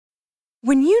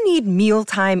When you need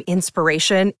mealtime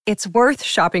inspiration, it's worth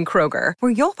shopping Kroger,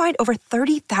 where you'll find over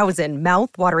 30,000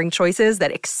 mouth-watering choices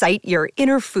that excite your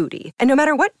inner foodie. And no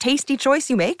matter what tasty choice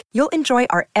you make, you'll enjoy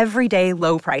our everyday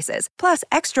low prices, plus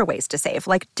extra ways to save,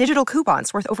 like digital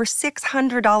coupons worth over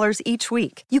 $600 each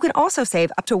week. You can also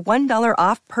save up to $1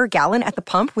 off per gallon at the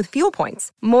pump with fuel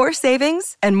points. More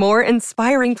savings and more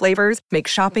inspiring flavors make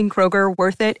shopping Kroger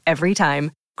worth it every time.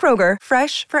 Kroger,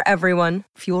 fresh for everyone.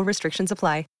 Fuel restrictions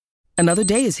apply. Another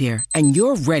day is here, and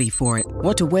you're ready for it.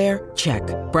 What to wear? Check.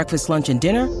 Breakfast, lunch, and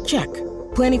dinner? Check.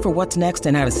 Planning for what's next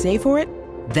and how to save for it?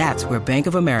 That's where Bank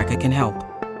of America can help.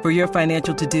 For your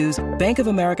financial to-dos, Bank of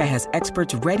America has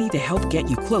experts ready to help get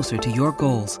you closer to your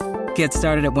goals. Get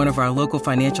started at one of our local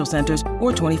financial centers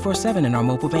or 24/7 in our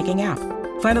mobile banking app.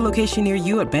 Find a location near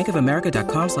you at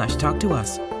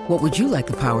bankofamerica.com/talktous. What would you like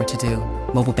the power to do?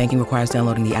 Mobile banking requires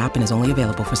downloading the app and is only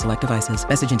available for select devices.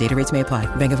 Message and data rates may apply.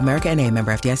 Bank of America N.A.,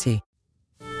 member FDIC.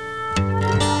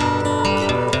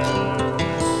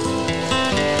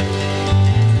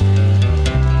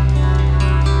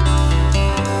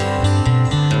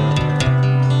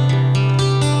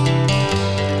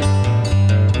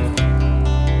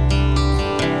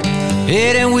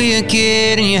 Heading with a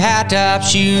kid in your high-top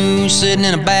shoes, sitting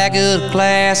in the back of the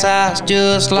class, I was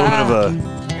just like... A little bit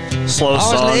of a slow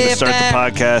song to start the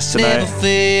podcast tonight. Never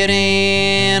fit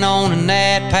in on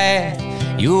that path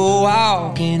you're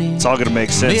walking in. It's all going to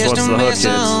make sense once the hook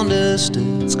hits.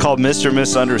 It's called Mr.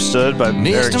 Misunderstood by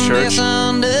Eric Church.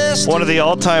 One of the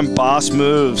all-time boss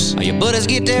moves your buddies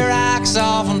get their rocks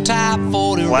off on top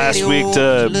 40 last week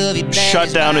to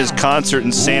shut down his concert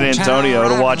in San Antonio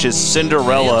to watch his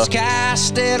Cinderella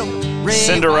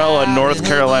North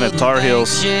Carolina Tar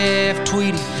Heels.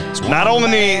 Not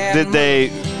only did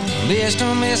they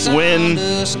win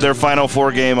their Final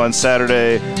Four game on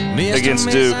Saturday against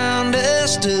Duke,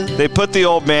 they put the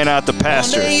old man out to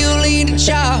pasture.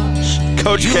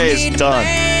 Coach K is done.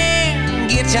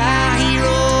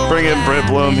 Bring in Brent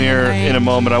Blum here in a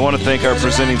moment. I want to thank our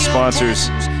presenting sponsors,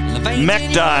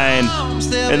 Mechdyne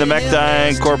and the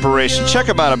Mechdyne Corporation. Check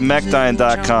them out at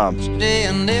mechdyne.com.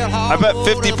 I bet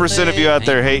 50% of you out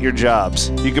there hate your jobs.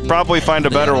 You could probably find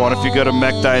a better one if you go to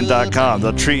mechdyne.com.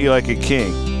 They'll treat you like a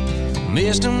king.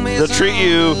 They'll treat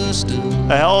you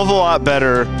a hell of a lot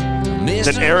better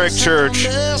than Eric Church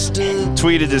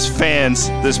tweeted his fans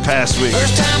this past week.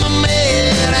 First time I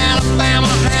met Alabama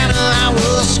Hannah, I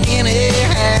was skinny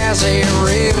as a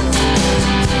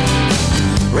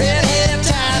redhead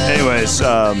tie. Anyways,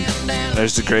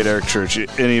 there's the great Eric Church.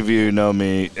 Any of you know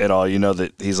me at all, you know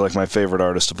that he's like my favorite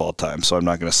artist of all time, so I'm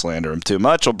not going to slander him too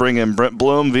much. I'll bring in Brent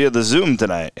Blum via the Zoom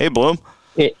tonight. Hey, Blum.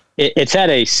 It's at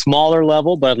a smaller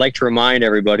level, but I'd like to remind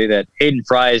everybody that Hayden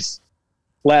Fry's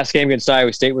last game against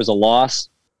Iowa State was a loss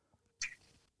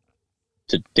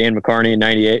to Dan McCarney in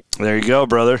 '98. There you go,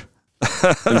 brother.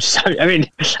 I mean,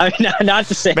 not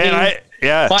to say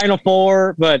yeah. Final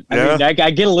Four, but I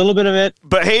get a little bit of it.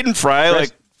 But Hayden Fry,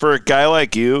 like for a guy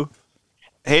like you,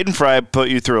 Hayden Fry put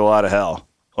you through a lot of hell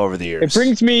over the years. It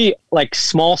brings me like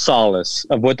small solace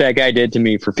of what that guy did to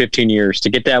me for 15 years to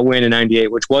get that win in '98,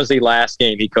 which was the last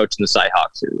game he coached in the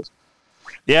Cy-Hawk series.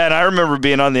 Yeah, and I remember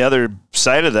being on the other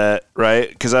side of that, right?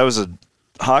 Because I was a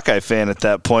Hawkeye fan at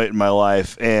that point in my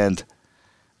life, and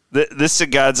this is a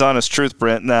God's honest truth,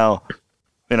 Brent. Now,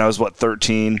 I was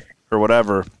 13 or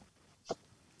whatever.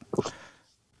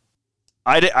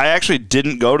 I actually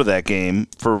didn't go to that game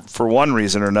for one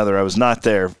reason or another. I was not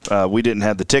there. We didn't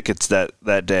have the tickets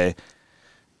that day,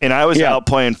 and I was out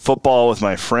playing football with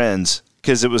my friends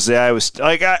because it was the Iowa.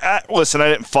 Like, listen, I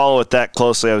didn't follow it that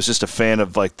closely. I was just a fan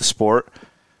of like the sport,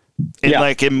 and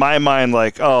like in my mind,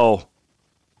 like, oh,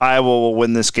 Iowa will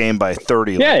win this game by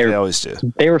 30. Yeah, like they always do.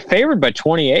 They were favored by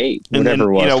 28. And whatever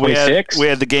then, it was, 26. We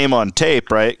had the game on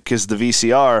tape, right? Because the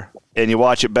VCR, and you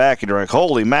watch it back, and you're like,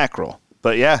 holy mackerel.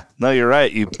 But yeah, no, you're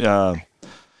right. You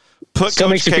put Still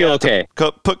makes you feel okay.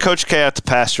 Put Coach K out to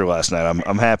pasture last night.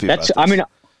 I'm happy about that. I mean,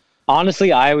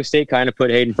 honestly, Iowa State kind of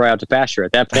put Hayden Fry out to pasture.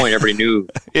 At that point, everybody knew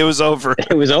it was over.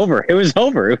 It was over. It was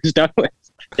done with.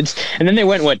 And then they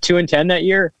went 2-10 that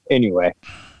year. Anyway,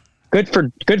 good for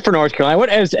North Carolina.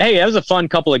 That was a fun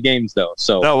couple of games though.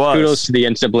 So kudos to the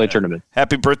NCAA tournament.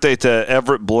 Happy birthday to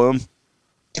Everett Bloom.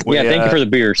 Thank you for the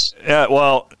beers. Yeah,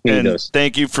 well, and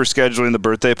thank you for scheduling the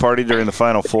birthday party during the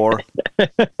Final Four.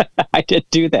 I did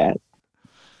do that.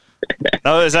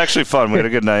 No, it was actually fun. We had a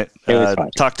good night. It was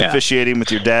fun. Talked officiating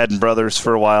with your dad and brothers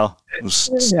for a while. It was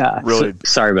really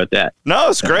sorry about that. No,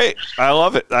 it's great. I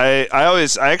love it. I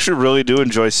actually really do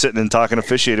enjoy sitting and talking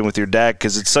officiating with your dad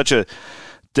because it's such a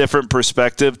different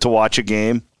perspective to watch a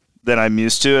game than I'm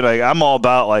used to. And I'm all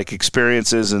about like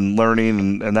experiences and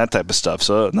learning and that type of stuff.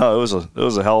 So no, it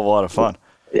was a hell of a lot of fun.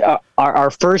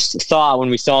 Our first thought when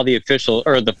we saw the official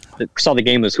or saw the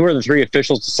game was, who are the three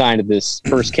officials assigned to this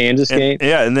first Kansas game?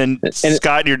 Yeah, and then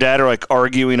Scott and your dad are like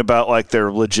arguing about like their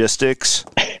logistics.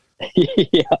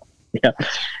 Yeah.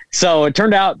 So it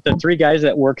turned out the three guys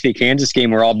that worked the Kansas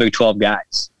game were all Big 12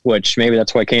 guys, which maybe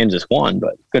that's why Kansas won,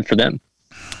 but good for them.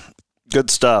 Good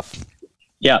stuff.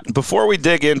 Yeah. Before we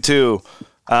dig into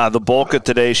the bulk of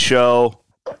today's show,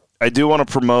 I do want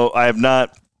to promote. I have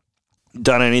not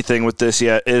done anything with this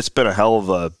yet. It's been a hell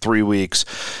of 3 weeks,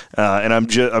 and I'm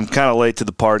kind of late to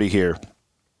the party here.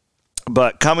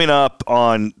 But coming up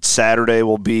on Saturday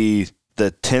will be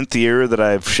the 10th year that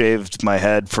I've shaved my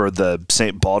head for the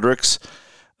St. Baldrick's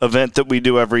event that we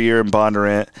do every year in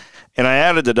Bondurant. And I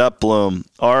added it up, Blum.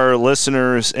 Our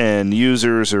listeners and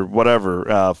users or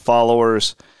whatever,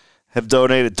 followers, have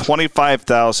donated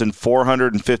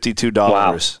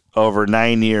 $25,452 over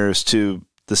 9 years to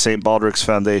the St. Baldrick's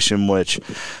Foundation, which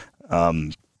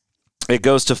it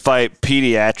goes to fight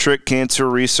pediatric cancer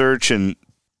research. And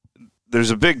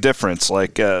there's a big difference.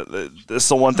 Like, this is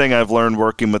the one thing I've learned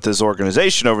working with this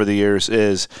organization over the years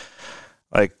is,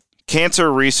 like,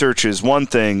 cancer research is one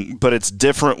thing, but it's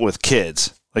different with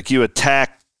kids. Like, you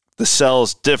attack the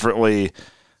cells differently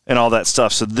and all that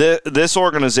stuff. So this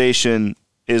organization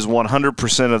is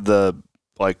 100% of the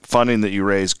like funding that you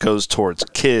raise goes towards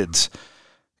kids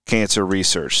cancer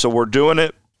research. So we're doing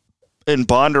it in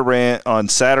Bondurant on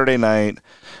Saturday night.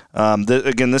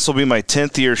 Again, this will be my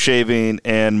 10th year shaving,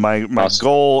 and my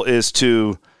goal is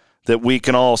that we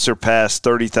can all surpass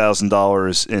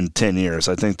 $30,000 in 10 years.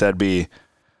 I think that'd be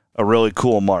a really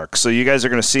cool mark. So you guys are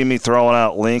going to see me throwing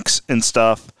out links and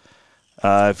stuff.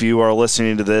 If you are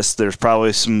listening to this, there's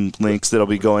probably some links that'll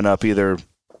be going up they're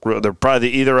probably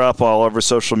either up all over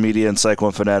social media and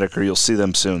Cyclone Fanatic, or you'll see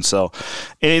them soon. So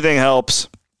anything helps.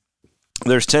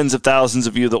 There's tens of thousands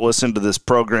of you that listen to this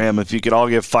program. If you could all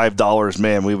give $5,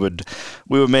 man, we would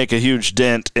make a huge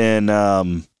dent in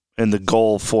the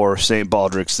goal for St.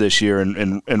 Baldrick's this year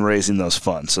and raising those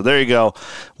funds. So there you go.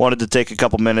 Wanted to take a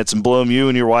couple minutes. And Blum, you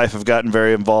and your wife have gotten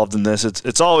very involved in this.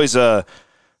 It's always a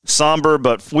somber,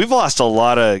 but we've lost a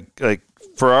lot of, like,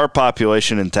 for our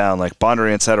population in town, like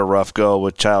Bondurant's had a rough go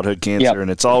with childhood cancer,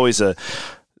 and it's always a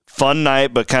fun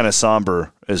night, but kind of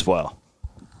somber as well.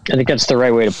 I think that's the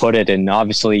right way to put it. And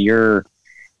obviously your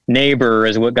neighbor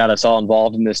is what got us all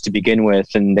involved in this to begin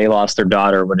with. And they lost their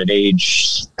daughter at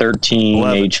age 13,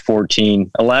 11. age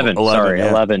 14, 11.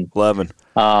 11.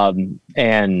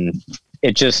 And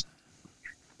it just,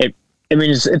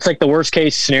 it's like the worst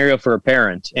case scenario for a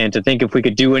parent. And to think if we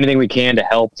could do anything we can to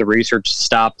help the research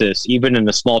stop this, even in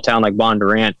a small town like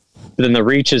Bondurant, but then the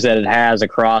reaches that it has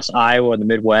across Iowa and the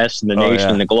Midwest and the nation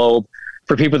and the globe,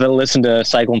 for people that listen to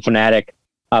Cyclone Fanatic,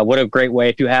 what a great way.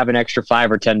 If you have an extra $5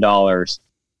 or $10,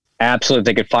 absolutely,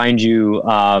 they could find you.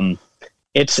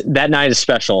 That night is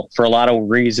special for a lot of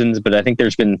reasons, but I think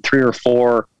there's been 3 or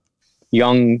 4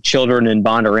 young children in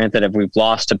Bondurant that we've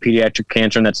lost to pediatric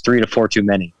cancer, and that's 3 to 4 too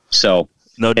many. So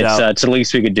no doubt, it's the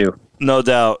least we could do. No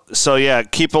doubt. So yeah,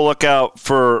 keep a lookout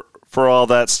for all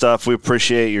that stuff. We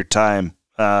appreciate your time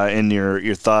and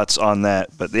your thoughts on that.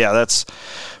 But yeah, that's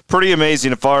pretty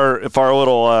amazing. If our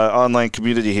little online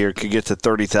community here could get to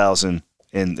 30,000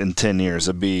 in 10 years,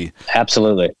 it'd be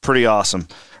absolutely pretty awesome.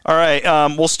 All right,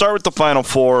 we'll start with the Final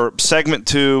Four. Segment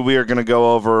 2, we are going to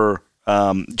go over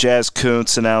Jazz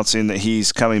Kuntz announcing that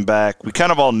he's coming back. We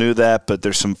kind of all knew that, but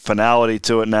there's some finality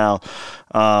to it now.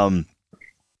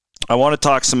 I want to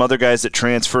talk some other guys that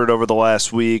transferred over the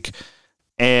last week,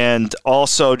 and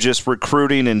also just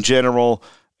recruiting in general,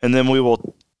 and then we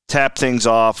will tap things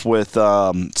off with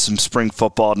some spring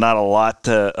football. Not a lot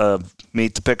to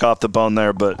meat to pick off the bone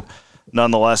there, but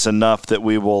nonetheless enough that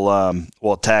we will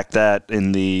we'll attack that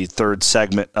in the third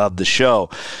segment of the show.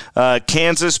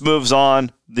 Kansas moves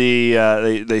on.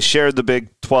 They shared the Big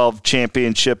 12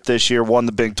 championship this year, won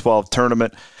the Big 12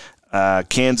 tournament.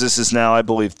 Kansas is now, I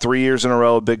believe, 3 years in a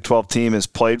row a Big 12 team has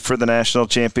played for the national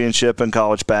championship in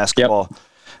college basketball. Yep.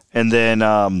 And then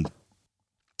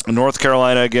North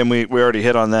Carolina, again, we already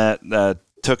hit on that,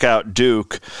 took out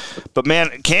Duke. But,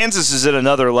 man, Kansas is at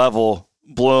another level.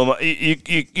 Blum,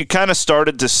 you kind of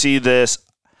started to see this.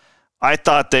 I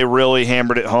thought they really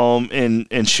hammered it home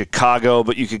in Chicago,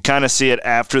 but you could kind of see it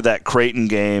after that Creighton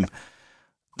game.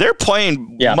 They're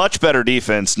playing much better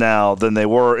defense now than they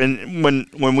were. And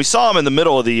when we saw them in the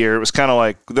middle of the year, it was kind of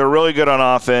like they're really good on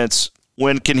offense.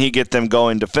 When can he get them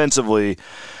going defensively?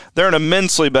 They're an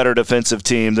immensely better defensive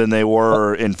team than they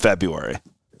were in February.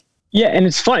 Yeah, and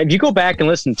it's funny. If you go back and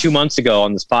listen 2 months ago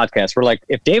on this podcast, we're like,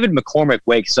 if David McCormick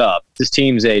wakes up, this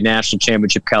team's a national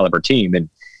championship caliber team, and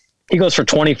he goes for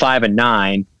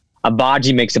 25-9.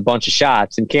 Abaji makes a bunch of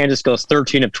shots, and Kansas goes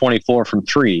 13 of 24 from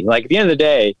three. Like, at the end of the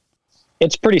day,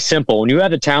 it's pretty simple. When you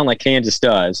have a talent like Kansas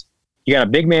does, you got a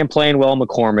big man playing well in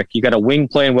McCormick, you got a wing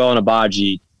playing well in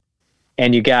Abaji,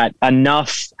 and you got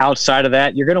enough outside of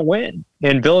that, you're going to win.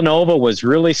 And Villanova was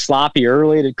really sloppy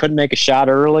early. They couldn't make a shot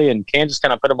early, and Kansas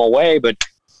kind of put them away. But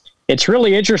it's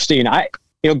really interesting.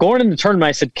 Going into the tournament,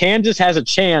 I said Kansas has a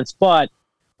chance, but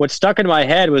what stuck in my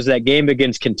head was that game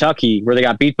against Kentucky where they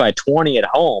got beat by 20 at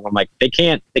home. I'm like, they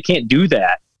can't do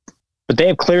that. But they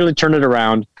have clearly turned it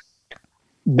around.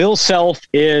 Bill Self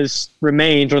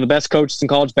remains one of the best coaches in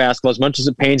college basketball, as much as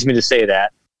it pains me to say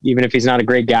that, even if he's not a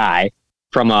great guy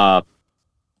from a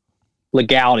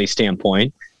legality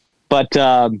standpoint. But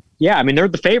they're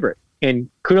the favorite. And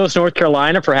kudos to North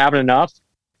Carolina for having enough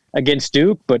against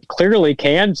Duke. But clearly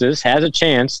Kansas has a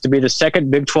chance to be the second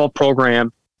Big 12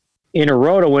 program in a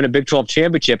row to win a Big 12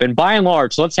 championship. And by and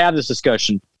large, so let's have this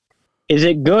discussion. Is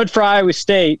it good for Iowa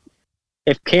State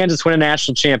if Kansas win a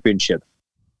national championship?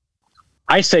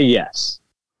 I say yes.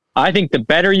 I think the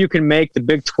better you can make the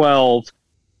Big 12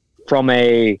 from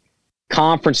a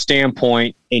conference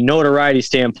standpoint, a notoriety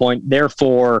standpoint,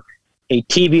 therefore a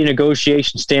TV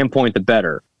negotiation standpoint, the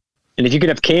better. And if you could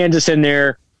have Kansas in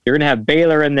there, you're going to have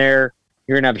Baylor in there,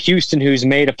 you're going to have Houston, who's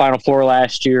made a Final Four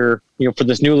last year, for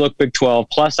this new look Big 12,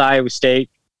 plus Iowa State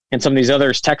and some of these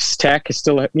others. Texas Tech is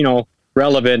still,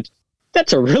 relevant.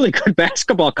 That's a really good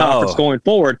basketball conference going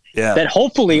forward. Yeah. That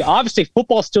hopefully, obviously,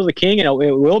 football's still the king, and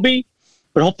it will be,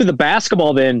 but hopefully the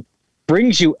basketball then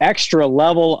brings you extra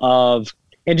level of.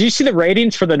 And did you see the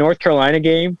ratings for the North Carolina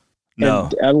game? No.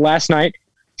 Last night?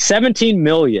 17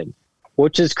 million,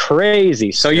 which is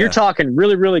crazy. So you're talking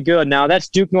really, really good. Now, that's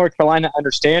Duke, North Carolina.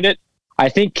 Understand it. I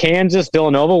think Kansas,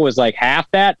 Villanova was like half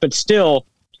that. But still,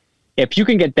 if you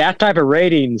can get that type of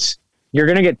ratings, you're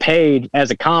going to get paid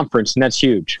as a conference, and that's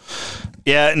huge.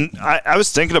 Yeah, and I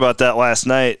was thinking about that last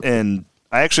night, and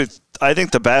I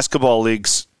think the basketball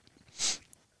league's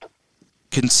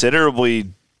considerably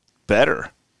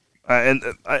better.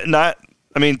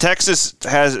 Texas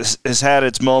has had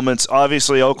its moments.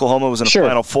 Obviously, Oklahoma was in a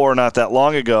Final Four not that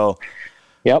long ago.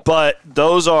 Yep. But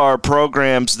those are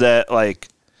programs that,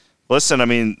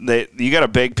 you got to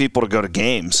beg people to go to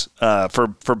games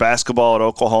for basketball at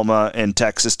Oklahoma and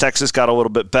Texas. Texas got a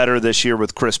little bit better this year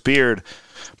with Chris Beard.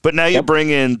 But now you bring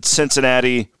in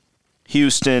Cincinnati,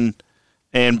 Houston,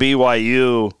 and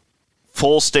BYU,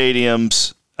 full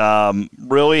stadiums,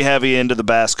 really heavy into the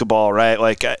basketball,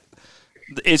 right?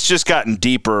 It's just gotten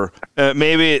deeper.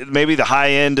 Maybe the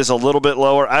high end is a little bit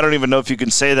lower. I don't even know if you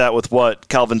can say that with what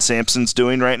Calvin Sampson's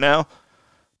doing right now.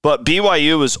 But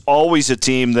BYU is always a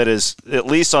team that is at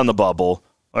least on the bubble,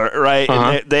 right?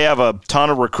 Uh-huh. And they have a ton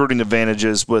of recruiting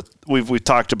advantages. We've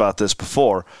talked about this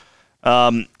before.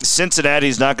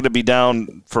 Cincinnati's not going to be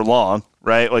down for long,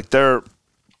 right? They're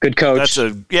good coach.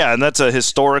 That's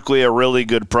historically a really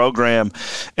good program.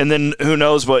 And then who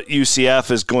knows what UCF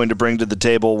is going to bring to the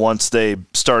table once they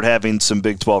start having some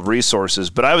Big 12 resources.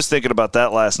 But I was thinking about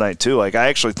that last night too. I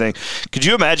actually think, could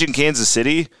you imagine Kansas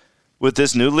City with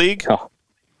this new league? Oh.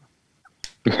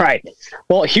 Right.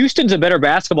 Well, Houston's a better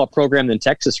basketball program than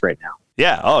Texas right now.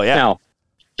 Yeah. Oh, yeah. Now,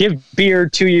 give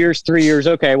Beard 2 years, 3 years.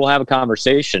 Okay, we'll have a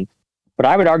conversation. But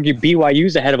I would argue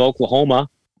BYU's ahead of Oklahoma.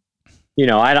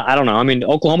 I don't know.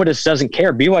 Oklahoma just doesn't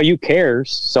care. BYU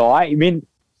cares. So, I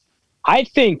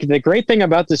think the great thing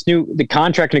about the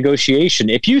contract negotiation,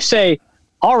 if you say,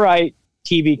 all right,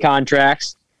 TV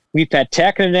contracts, we've had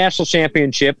Tech in a national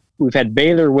championship, we've had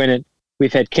Baylor win it,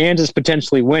 we've had Kansas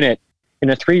potentially win it in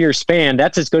a 3-year span,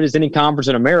 that's as good as any conference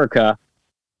in America.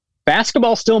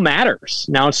 Basketball still matters.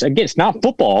 Now, it's not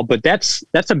football, but that's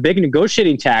a big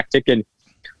negotiating tactic. And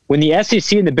when the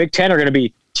SEC and the Big Ten are going to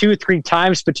be 2-3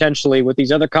 times potentially what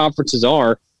these other conferences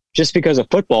are, just because of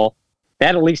football,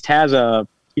 that at least has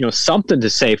something to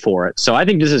say for it. So I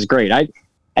think this is great. I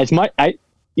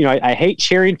hate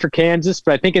cheering for Kansas,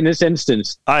 but I think in this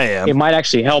instance, it might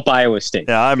actually help Iowa State.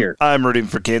 Yeah, I'm rooting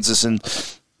for Kansas, and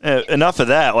enough of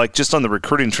that. Just on the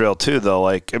recruiting trail too, though.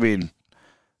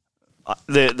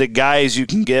 The guys you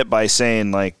can get by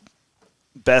saying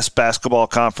best basketball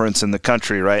conference in the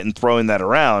country, right, and throwing that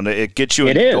around, it gets you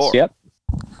in the door.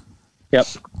 Yep,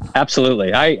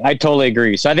 absolutely. I totally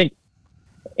agree. So I think,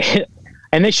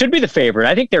 and they should be the favorite.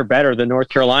 I think they're better than North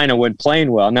Carolina when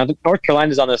playing well. Now, North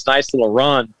Carolina's on this nice little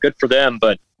run. Good for them.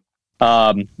 But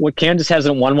Kansas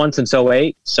hasn't won one since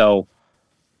 2008. So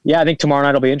I think tomorrow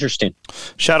night will be interesting.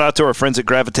 Shout out to our friends at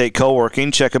Gravitate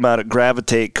Co-working. Check them out at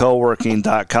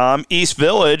gravitatecoworking.com. East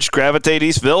Village, Gravitate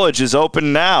East Village is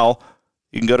open now.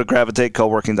 You can go to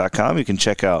gravitatecoworking.com. You can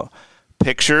check out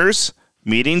pictures,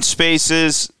 meeting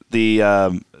spaces,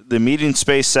 the meeting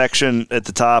space section at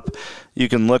the top. You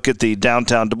can look at the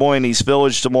downtown Des Moines, East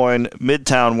Village Des Moines,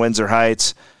 Midtown Windsor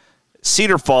Heights,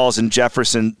 Cedar Falls, and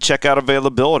Jefferson. Check out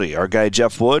availability. Our guy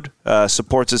Jeff Wood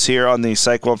supports us here on the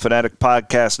Cyclone Fanatic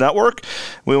Podcast Network.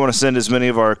 We want to send as many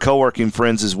of our co-working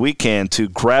friends as we can to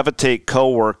Gravitate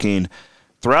Co-working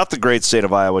throughout the great state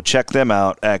of Iowa. Check them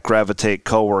out at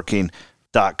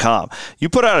gravitatecoworking.com. You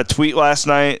put out a tweet last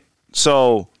night,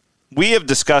 so we have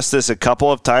discussed this a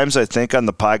couple of times, I think, on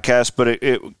the podcast, but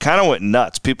it kind of went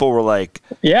nuts. People were like,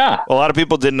 yeah, a lot of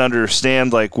people didn't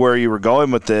understand like where you were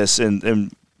going with this.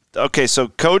 And okay, so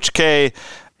Coach K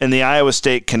and the Iowa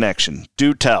State connection.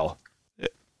 Do tell.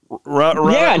 Run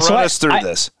us through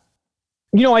this.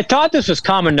 I thought this was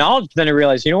common knowledge, but then I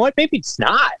realized, you know what? Maybe it's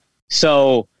not.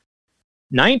 So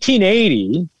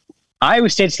 1980, Iowa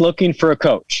State's looking for a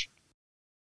coach.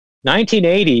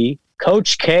 1980,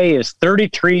 Coach K is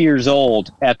 33 years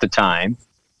old at the time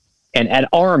and at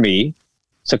Army.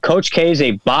 So Coach K is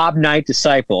a Bob Knight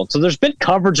disciple. So there's been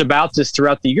coverage about this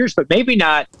throughout the years, but maybe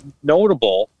not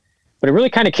notable. But it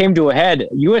really kind of came to a head.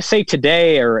 USA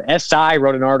Today or SI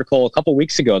wrote an article a couple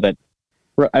weeks ago that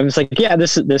I was like, yeah,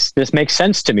 this makes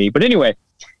sense to me. But anyway,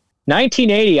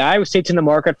 1980, Iowa State's in the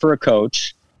market for a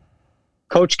coach.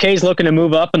 Coach K's looking to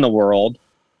move up in the world.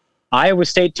 Iowa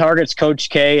State targets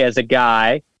Coach K as a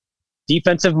guy,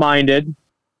 defensive-minded,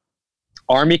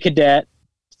 Army cadet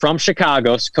from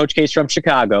Chicago. So Coach K's from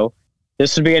Chicago.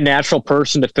 This would be a natural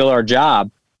person to fill our job.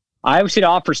 Iowa State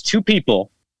offers two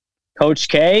people, Coach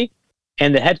K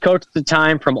and the head coach at the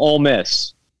time from Ole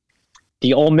Miss.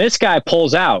 The Ole Miss guy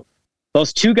pulls out.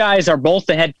 Those two guys are both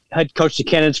the head coach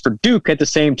candidates for Duke at the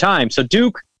same time. So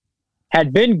Duke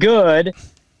had been good,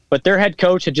 but their head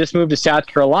coach had just moved to South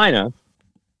Carolina.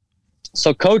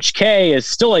 So Coach K is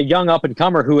still a young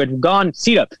up-and-comer who had gone,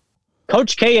 seat up.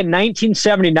 Coach K in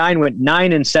 1979 went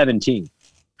 9-17.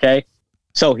 Okay?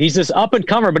 So he's this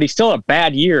up-and-comer, but he's still a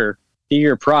bad year the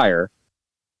year prior.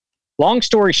 Long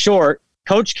story short,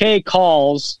 Coach K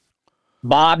calls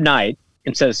Bob Knight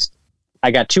and says,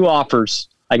 I got two offers.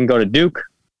 I can go to Duke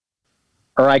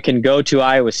or I can go to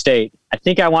Iowa State. I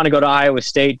think I want to go to Iowa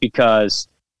State because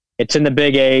it's in the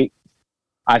Big 8.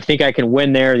 I think I can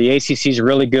win there. The ACC is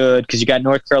really good because you got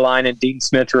North Carolina and Dean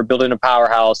Smith who are building a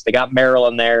powerhouse. They got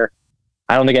Maryland there.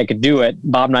 I don't think I could do it.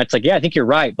 Bob Knight's like, yeah, I think you're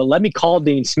right, but let me call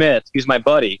Dean Smith, who's my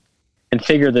buddy, and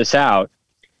figure this out.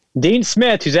 Dean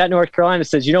Smith, who's at North Carolina,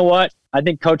 says, you know what? I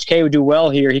think Coach K would do well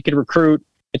here. He could recruit.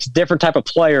 It's a different type of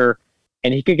player,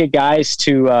 and he could get guys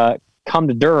to come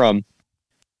to Durham.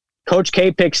 Coach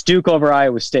K picks Duke over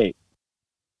Iowa State.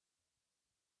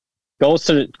 Goes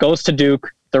to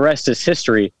Duke. The rest is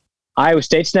history. Iowa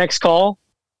State's next call,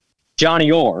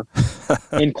 Johnny Orr,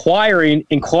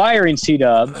 inquiring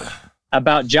C-Dub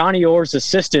about Johnny Orr's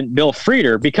assistant, Bill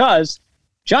Frieder, because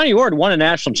Johnny Orr had won a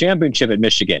national championship at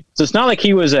Michigan. So it's not like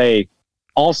he was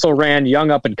also ran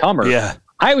young up-and-comer. Yeah.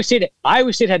 Iowa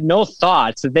State had no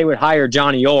thoughts that they would hire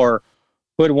Johnny Orr,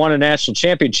 who had won a national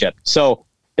championship. So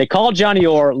they called Johnny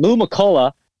Orr. Lou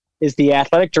McCullough is the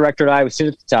athletic director at Iowa State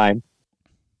at the time.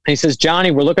 And he says,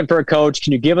 Johnny, we're looking for a coach.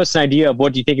 Can you give us an idea of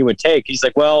what do you think it would take? He's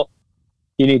like, well,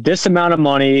 you need this amount of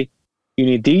money. You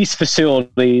need these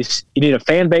facilities. You need a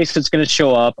fan base that's going to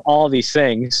show up, all of these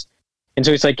things. And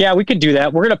so he's like, yeah, we could do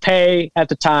that. We're going to pay, at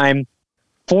the time,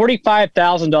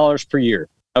 $45,000 per year.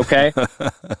 Okay?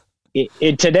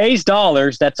 In today's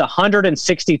dollars, that's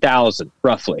 $160,000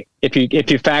 roughly, if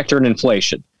you factor in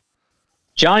inflation.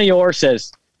 Johnny Orr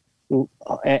says,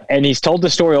 and he's told the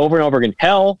story over and over again,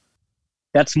 hell,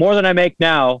 that's more than I make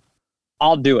now.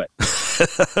 I'll do it.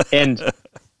 And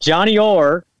Johnny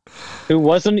Orr, who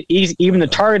wasn't even the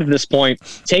target at this point,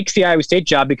 takes the Iowa State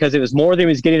job because it was more than he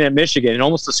was getting at Michigan, and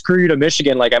almost a screw you to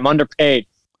Michigan, like I'm underpaid.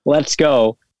 Let's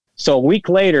go. So a week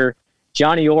later,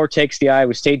 Johnny Orr takes the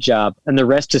Iowa State job, and the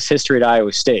rest is history at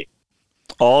Iowa State.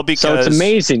 All because so it's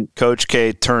amazing. Coach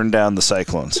K turned down the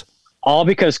Cyclones. All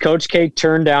because Coach K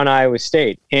turned down Iowa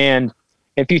State. And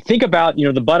if you think about,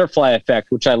 the butterfly effect,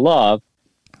 which I love,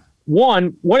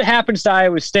 one, what happens to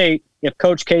Iowa State if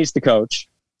Coach K's the coach?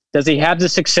 Does he have the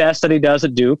success that he does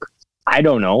at Duke? I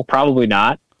don't know. Probably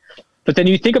not. But then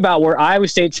you think about where Iowa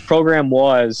State's program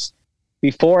was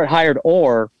before it hired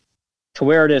Orr to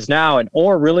where it is now, and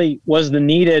Orr really was the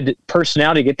needed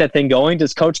personality to get that thing going.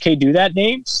 Does Coach K do that,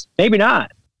 Names? Maybe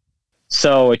not.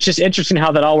 So it's just interesting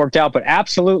how that all worked out. But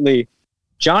absolutely,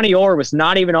 Johnny Orr was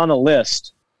not even on the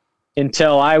list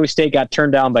until Iowa State got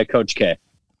turned down by Coach K.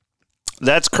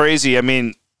 That's crazy. I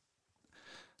mean,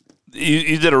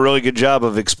 you did a really good job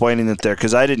of explaining it there,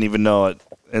 because I didn't even know it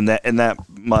in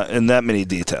that many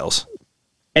details.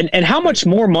 And how much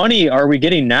more money are we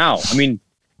getting now? I mean,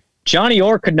 Johnny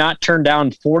Orr could not turn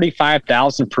down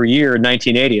 $45,000 per year in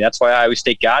 1980. That's why Iowa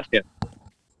State got him.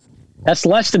 That's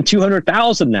less than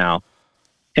 $200,000 now.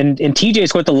 And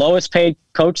TJ's with the lowest paid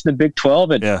coach in the Big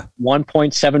 12 at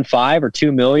 1.75 or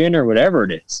 $2 million or whatever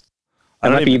it is. It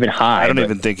might be even high. I don't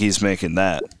even think he's making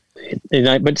that.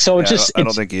 But so it's just, I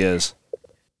don't think he is.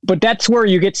 But that's where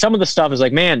you get some of the stuff is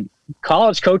like, man,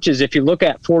 college coaches, if you look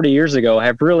at 40 years ago,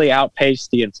 have really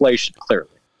outpaced the inflation, clearly.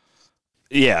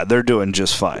 Yeah, they're doing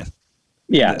just fine.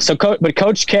 Yeah. So, but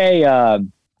Coach K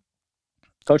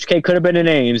could have been in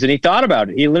Ames, and he thought about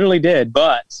it. He literally did,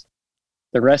 but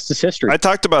the rest is history. I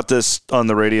talked about this on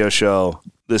the radio show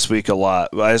this week a lot.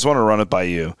 I just want to run it by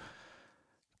you.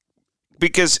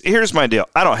 Because here's my deal.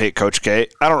 I don't hate Coach K.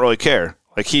 I don't really care.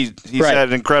 Like he's had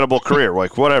an incredible career.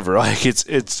 Like whatever. Like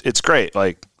it's great.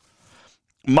 Like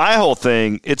my whole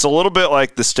thing, it's a little bit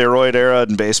like the steroid era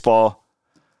in baseball.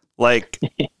 Like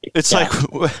it's like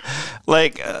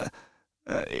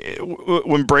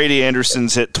when Brady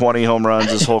Anderson's hit 20 home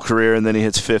runs his whole career and then he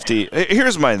hits 50.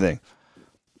 Here's my thing.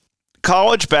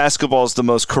 College basketball is the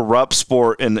most corrupt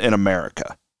sport in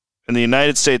America. In the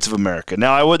United States of America.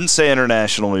 Now, I wouldn't say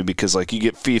internationally because, like, you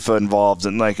get FIFA involved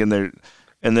and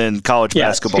then college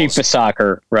basketball. FIFA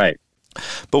soccer, right.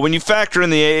 But when you factor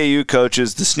in the AAU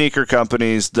coaches, the sneaker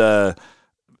companies, the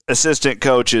assistant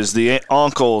coaches, the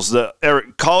uncles,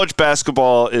 college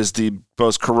basketball is the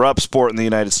most corrupt sport in the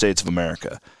United States of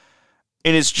America.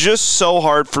 And it's just so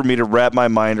hard for me to wrap my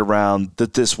mind around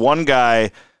that this one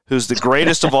guy who's the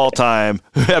greatest of all time,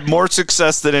 who had more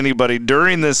success than anybody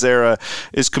during this era,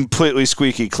 is completely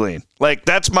squeaky clean. Like,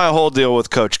 that's my whole deal with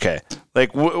Coach K.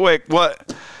 Like, wait,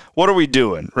 what are we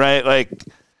doing, right? Like,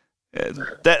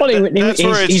 that's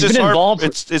where it's just hard.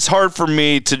 It's hard for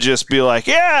me to just be like,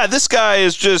 yeah, this guy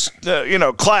is just,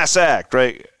 class act,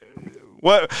 right?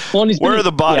 Where are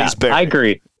the bodies buried? I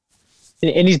agree.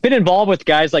 And he's been involved with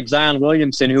guys like Zion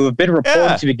Williamson, who have been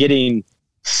reported to be getting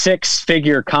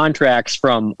 6-figure contracts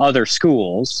from other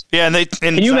schools. Yeah,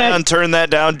 and Zion turned that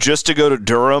down just to go to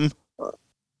Durham.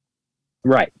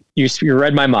 Right. You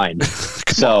read my mind.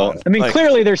 So, I mean,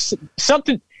 clearly there's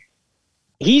something.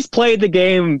 He's played the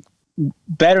game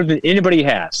better than anybody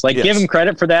has. Like, give him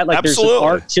credit for that. Like, Absolutely. There's an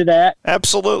art to that.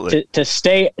 Absolutely. To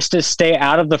stay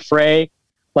out of the fray.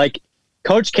 Like,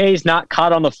 Coach K's not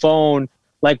caught on the phone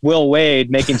like Will Wade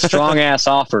making strong ass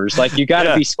offers. Like, you got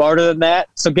to be smarter than that.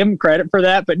 So give him credit for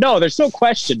that. But no, there's no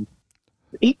question.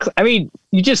 I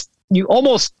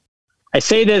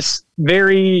say this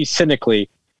very cynically,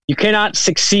 you cannot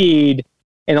succeed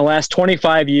in the last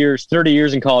 25 years, 30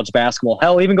 years in college basketball.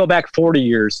 Hell, even go back 40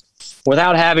 years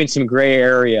without having some gray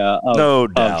area of, no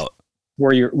doubt, of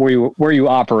where you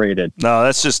operated. No,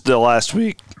 that's just the last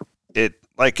week. It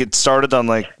started on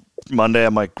like Monday.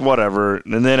 I'm like, whatever.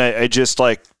 And then I just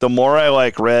like, the more I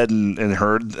like read and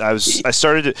heard, I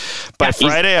started to, by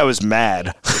Friday I was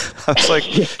mad. I was like,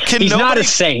 he's not a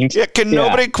saint. Yeah. Can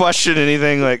nobody question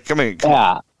anything? Like, I mean,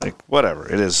 like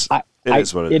whatever it is. It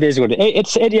is what it is.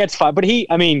 It's fine. But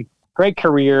great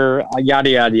career, yada,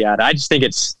 yada, yada. I just think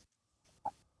it's,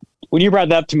 when you brought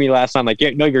that up to me last time, like,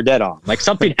 no, you're dead on. Like,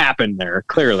 something happened there,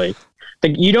 clearly.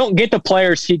 Like, you don't get the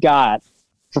players he got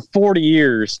for 40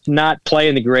 years to not play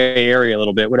in the gray area a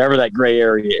little bit, whatever that gray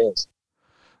area is.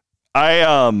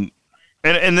 And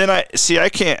then I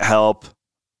can't help.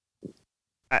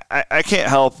 I can't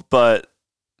help but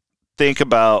think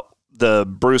about the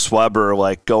Bruce Weber,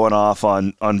 like, going off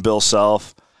on Bill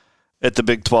Self at the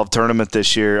Big 12 tournament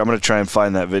this year. I'm going to try and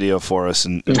find that video for us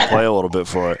and play a little bit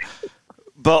for it.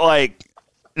 But, like,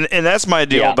 and that's my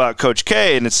deal about Coach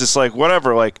K, and it's just like,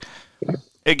 whatever, like,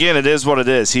 again, it is what it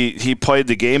is. He played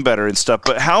the game better and stuff,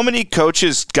 but how many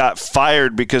coaches got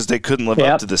fired because they couldn't live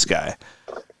up to this guy?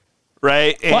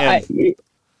 Right? And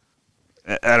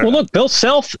I don't know. Look, Bill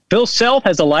Self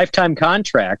has a lifetime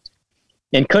contract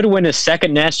and could win his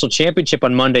second national championship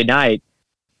on Monday night.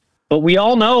 But we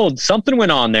all know something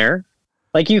went on there.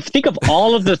 Like, you think of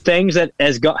all of the things that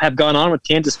have gone on with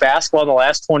Kansas basketball in the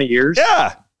last 20 years.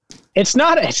 Yeah. It's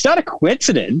not a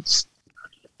coincidence.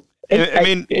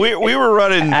 We were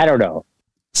running, I don't know,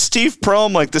 Steve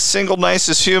Prohm, like the single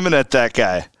nicest human at that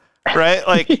guy, right?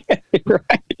 Like,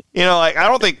 right. Like, I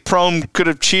don't think Prohm could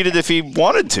have cheated if he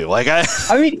wanted to. Like,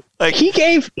 like, he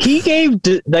gave,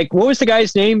 like, what was the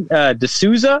guy's name?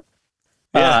 D'Souza.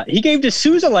 Yeah. He gave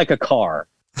D'Souza like a car.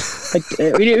 Like,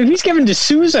 if he's giving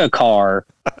D'Souza a car,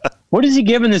 What is he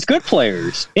giving his good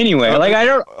players anyway? I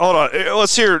don't. Hold on,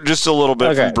 let's hear just a little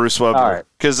bit from Bruce Weber,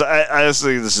 because I just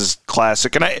think this is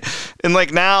classic. And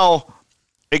now,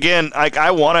 again,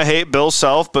 I want to hate Bill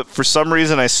Self, but for some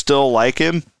reason I still like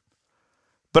him.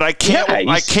 But I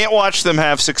can't watch them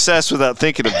have success without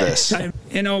thinking of this.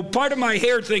 Part of my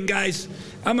hair thing, guys,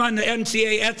 I'm on the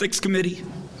NCAA ethics committee,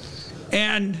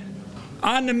 and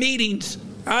on the meetings,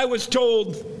 I was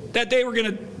told that they were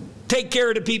going to take care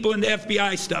of the people in the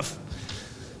FBI stuff.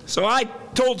 So I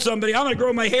told somebody, I'm going to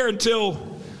grow my hair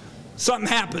until something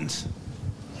happens.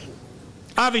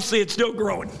 Obviously, it's still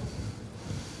growing.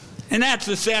 And that's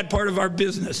the sad part of our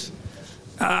business.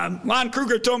 Lon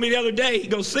Kruger told me the other day, he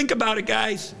goes, think about it,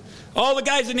 guys. All the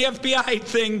guys in the FBI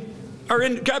thing are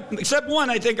in, except one,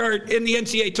 I think, are in the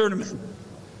NCAA tournament.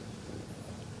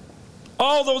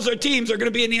 All those teams are going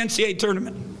to be in the NCAA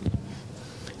tournament.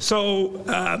 So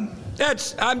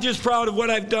I'm just proud of what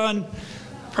I've done.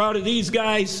 Proud of these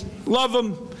guys. Love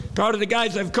them. Proud of the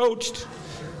guys I've coached.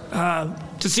 To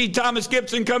see Thomas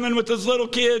Gibson come in with his little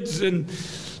kids and,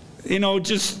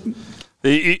 just...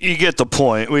 You get the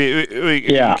point. We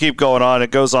keep going on.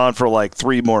 It goes on for like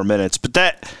 3 more minutes. But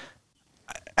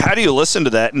how do you listen to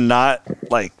that and not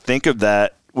think of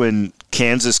that when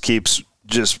Kansas keeps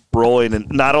just rolling? And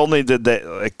not only did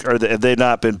have they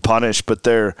not been punished, but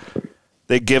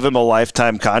they give him a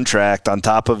lifetime contract on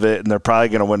top of it, and they're probably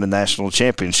going to win the national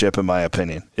championship, in my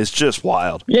opinion. It's just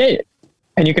wild. Yeah,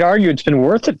 and you could argue it's been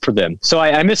worth it for them. So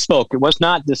I misspoke. It was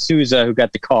not D'Souza who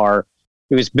got the car.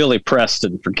 It was Billy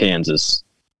Preston for Kansas.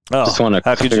 Oh, just want to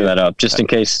clear that up, just in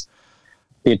case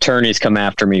the attorneys come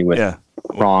after me with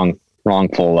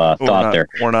wrongful thought there.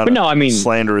 We're not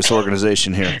slanderous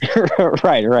organization here.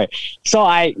 Right. So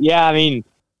you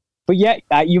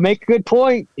make a good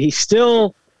point. He's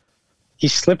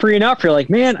slippery enough. You're like,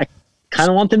 man, I kind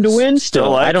of want them to win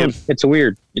still. It's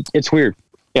weird. It's weird.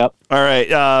 Yep. All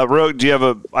right. Rogue, do you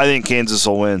have I think Kansas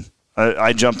will win.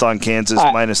 I jumped on Kansas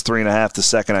minus 3.5 the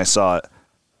second I saw it.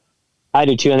 I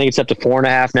do too. I think it's up to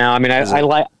 4.5 now. I mean,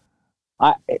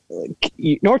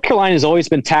 North Carolina's always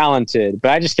been talented,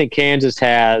 but I just think Kansas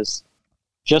has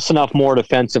just enough more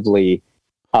defensively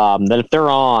that if they're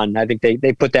on, I think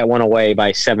they put that one away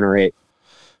by 7 or 8.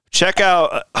 Check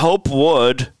out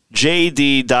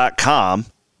hopewoodjd.com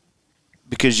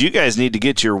because you guys need to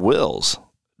get your wills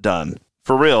done.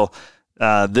 For real,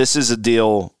 this is a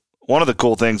deal. One of the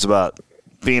cool things about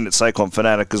being at Cyclone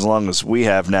Fanatic as long as we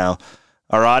have now,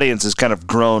 our audience has kind of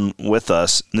grown with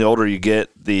us. And the older you get,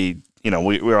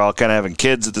 we're all kind of having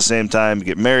kids at the same time,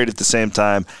 get married at the same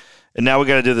time, and now we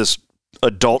got to do this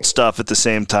adult stuff at the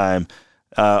same time.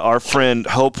 Our friend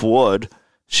Hope Wood,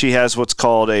 she has what's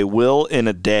called a will in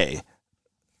a day.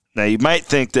 Now, you might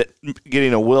think that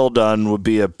getting a will done would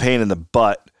be a pain in the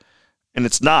butt, and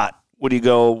it's not when you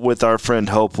go with our friend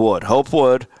Hope Wood.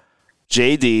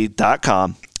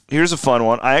 HopeWoodJD.com. Here's a fun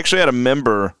one. I actually had a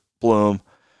member, Blum,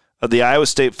 of the Iowa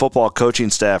State football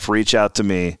coaching staff reach out to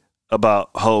me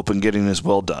about Hope and getting his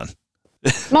will done.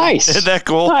 Nice. Isn't that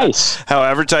cool? Nice. How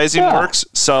advertising works?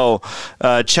 So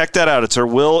check that out. It's our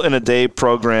Will in a Day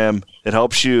program. It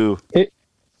helps you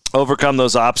overcome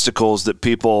those obstacles that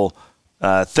people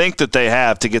think that they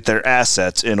have to get their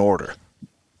assets in order.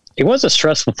 It was a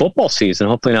stressful football season.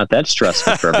 Hopefully not that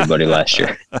stressful for everybody last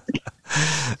year.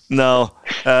 No,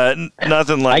 nothing like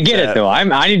that. I get it, though.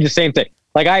 I need the same thing.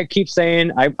 Like I keep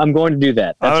saying, I'm going to do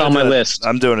that. That's on my list.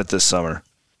 I'm doing it this summer.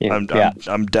 Yeah,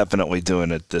 I'm definitely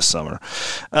doing it this summer.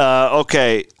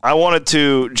 Okay,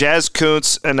 Jazz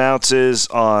Kuntz announces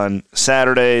on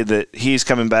Saturday that he's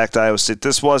coming back to Iowa State.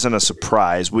 This wasn't a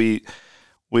surprise. We've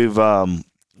nailed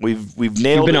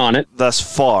it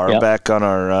thus far back on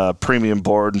our premium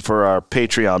board and for our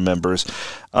Patreon members.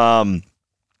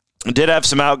 Did have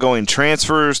some outgoing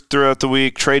transfers throughout the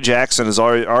week. Trey Jackson has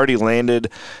already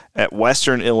landed at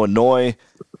Western Illinois.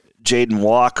 Jaden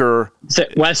Walker.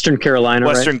 Western Carolina,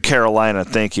 Western Carolina,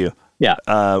 thank you. Yeah.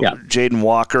 Jaden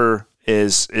Walker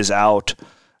is out.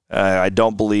 I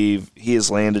don't believe he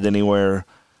has landed anywhere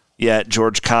yet.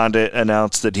 George Condit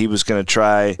announced that he was going to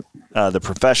try the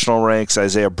professional ranks.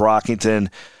 Isaiah Brockington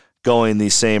going the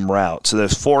same route. So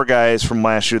there's 4 guys from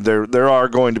last year. There are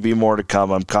going to be more to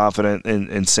come. I'm confident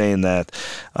in saying that,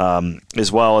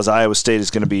 as well as Iowa State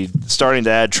is going to be starting to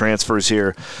add transfers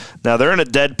here. Now, they're in a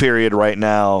dead period right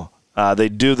now They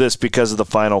do this because of the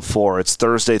Final Four. It's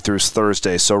Thursday through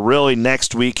Thursday. So really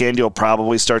next weekend you'll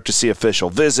probably start to see official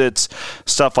visits,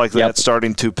 stuff like that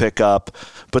starting to pick up.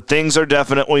 But things are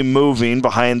definitely moving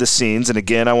behind the scenes. And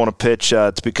again, I want to pitch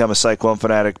to become a Cyclone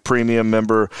Fanatic Premium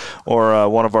member or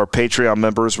one of our Patreon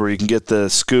members where you can get the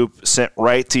scoop sent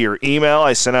right to your email.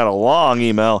 I sent out a long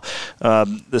email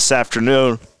this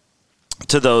afternoon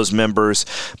to those members,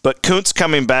 but Kuntz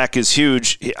coming back is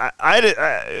huge. This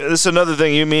is another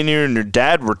thing you and your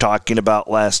dad were talking about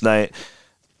last night.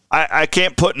 I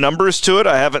can't put numbers to it.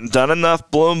 I haven't done enough,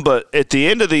 Blum, but at the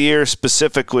end of the year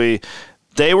specifically,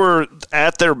 they were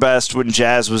at their best when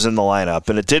Jazz was in the lineup,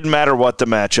 and it didn't matter what the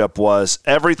matchup was.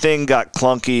 Everything got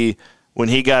clunky when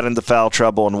he got into foul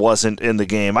trouble and wasn't in the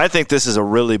game. I think this is a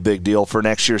really big deal for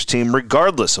next year's team,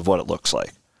 regardless of what it looks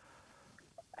like.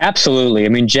 Absolutely. I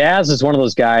mean, Jazz is one of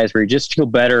those guys where you just feel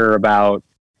better about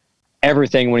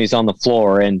everything when he's on the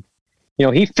floor. And,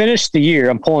 he finished the year,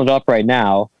 I'm pulling it up right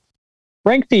now,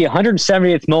 ranked the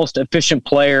 170th most efficient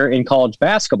player in college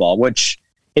basketball, which,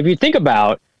 if you think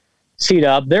about,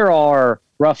 C-Dub, there are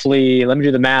roughly, let me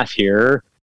do the math here,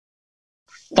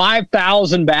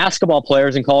 5,000 basketball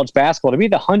players in college basketball. To be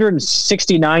the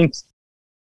 169th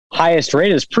highest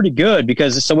rated is pretty good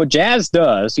because what Jazz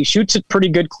does, he shoots a pretty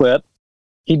good clip.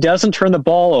 He doesn't turn the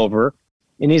ball over,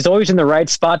 and he's always in the right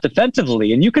spot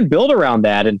defensively, and you can build around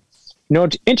that. And,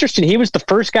 it's interesting. He was the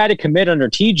first guy to commit under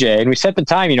TJ, and we set the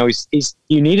time.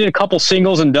 You needed a couple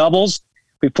singles and doubles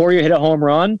before you hit a home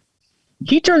run.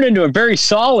 He turned into a very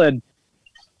solid,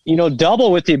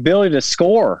 double with the ability to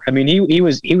score. I mean, he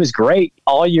was great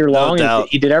all year long. No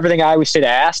He did everything Iowa State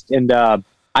asked, and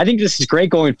I think this is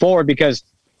great going forward because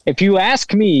if you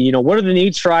ask me, what are the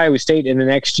needs for Iowa State in the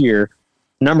next year?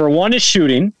 Number one is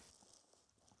shooting,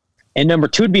 and number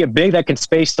two would be a big that can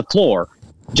space the floor.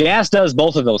 Jazz does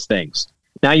both of those things.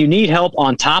 Now, you need help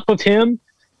on top of him,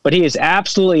 but he is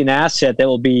absolutely an asset that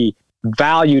will be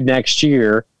valued next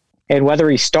year. And whether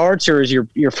he starts or is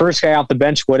your first guy off the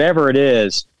bench, whatever it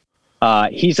is,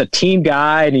 he's a team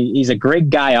guy, and he's a great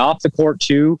guy off the court,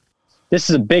 too. This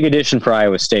is a big addition for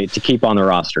Iowa State to keep on the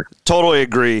roster. Totally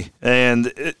agree.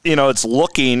 And, it's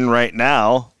looking right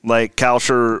now like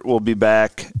Kalsher will be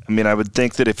back. I mean, I would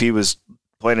think that if he was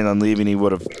planning on leaving, he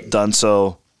would have done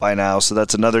so by now. So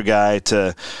that's another guy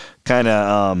to kind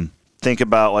of think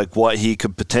about like what he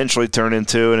could potentially turn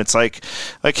into. And it's like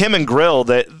him and Grill,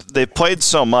 they played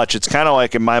so much. It's kind of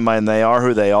like, in my mind, they are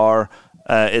who they are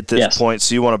at this point.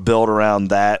 So you want to build around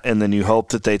that, and then you hope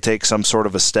that they take some sort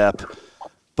of a step.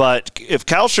 But if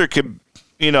Kalsher could,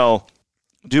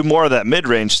 do more of that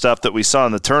mid-range stuff that we saw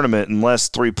in the tournament and less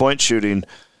three-point shooting,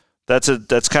 that's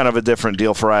kind of a different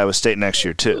deal for Iowa State next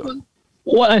year too.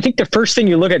 Well, I think the first thing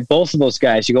you look at both of those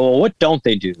guys, you go, well, what don't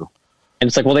they do? And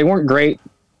it's like, well, they weren't great,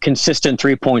 consistent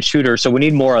three-point shooters, so we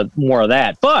need more of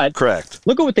that. But correct.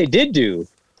 Look at what they did do.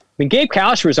 I mean, Gabe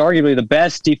Kalsher is arguably the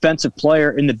best defensive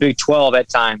player in the Big 12 at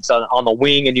times on the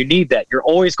wing, and you need that. You're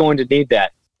always going to need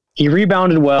that. He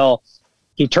rebounded well.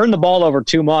 He turned the ball over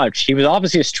too much. He was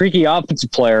obviously a streaky offensive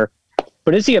player,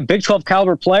 but is he a Big 12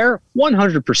 caliber player?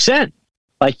 100%.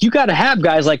 Like, you got to have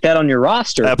guys like that on your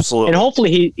roster. Absolutely. And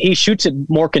hopefully he shoots it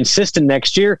more consistent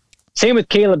next year. Same with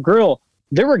Caleb Grill.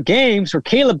 There were games where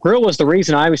Caleb Grill was the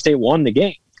reason Iowa State won the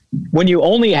game. When you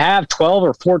only have 12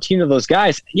 or 14 of those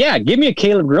guys, give me a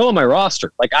Caleb Grill on my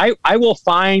roster. Like, I will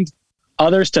find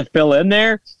others to fill in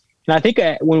there. And I think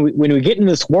when we get in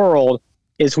this world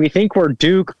is we think we're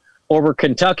Duke over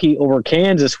Kentucky, over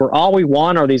Kansas, where all we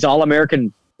want are these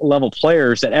All-American level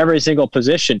players at every single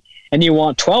position, and you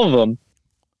want 12 of them.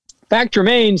 Fact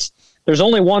remains, there's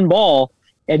only one ball,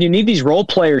 and you need these role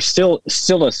players still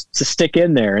to stick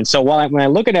in there. And so when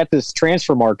I'm looking at this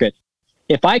transfer market,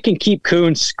 if I can keep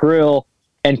Kuntz, Grill,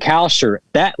 and Kalsher,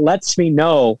 that lets me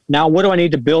know, now what do I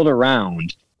need to build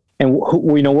around? And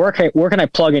where can I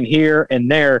plug in here and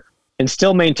there and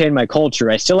still maintain my culture?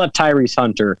 I still have Tyrese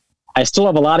Hunter. I still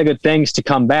have a lot of good things to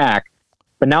come back,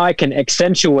 but now I can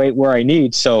accentuate where I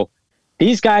need. So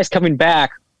these guys coming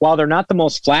back, while they're not the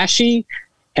most flashy,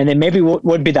 and they maybe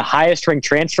would be the highest ranked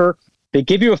transfer, they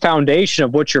give you a foundation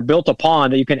of what you're built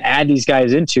upon that you can add these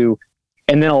guys into,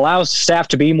 and then allows staff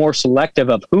to be more selective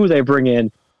of who they bring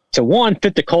in to, one,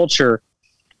 fit the culture,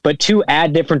 but two,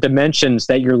 add different dimensions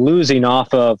that you're losing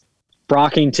off of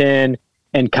Brockington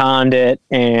and Condit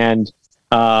and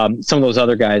some of those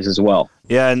other guys as well.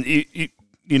 Yeah, and you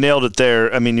nailed it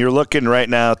there. I mean, you're looking right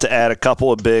now to add a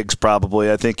couple of bigs probably.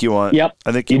 I think you want. Yep.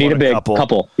 I think you need want a big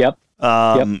couple. Yep.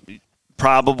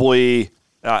 Probably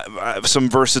some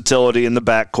versatility in the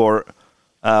backcourt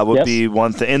would be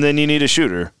one thing, and then you need a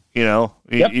shooter. You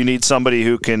need somebody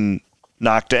who can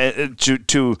knocked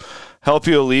to help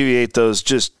you alleviate those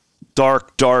just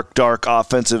dark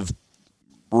offensive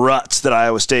ruts that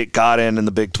Iowa State got in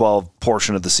the Big 12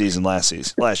 portion of the season last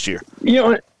year.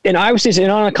 In Iowa State,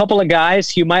 and on a couple of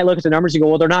guys, you might look at the numbers and go,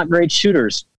 well, they're not great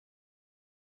shooters.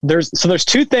 There's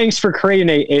two things for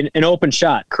creating an open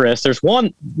shot, Chris. There's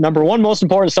number one, most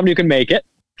important is somebody who can make it.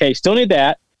 Okay, still need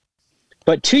that.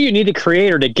 But two, you need a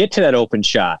creator to get to that open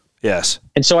shot. Yes.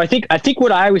 And so I think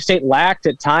what Iowa State lacked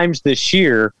at times this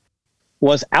year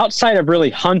was outside of really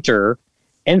Hunter,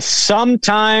 and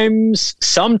sometimes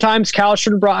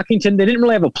Kalscheur and Brockington, they didn't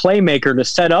really have a playmaker to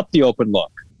set up the open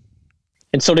look.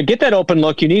 And so to get that open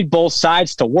look, you need both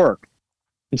sides to work.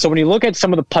 And so when you look at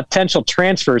some of the potential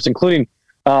transfers, including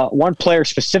one player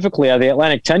specifically out of the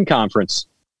Atlantic 10 Conference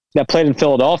that played in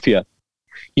Philadelphia,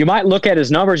 you might look at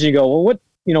his numbers and you go, well,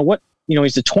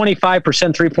 he's a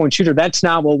 25% three-point shooter. That's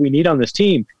not what we need on this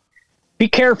team. Be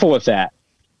careful with that,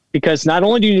 because not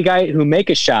only do you need a guy who make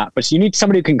a shot, but you need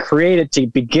somebody who can create it to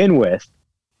begin with.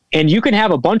 And you can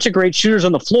have a bunch of great shooters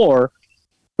on the floor,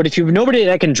 but if you have nobody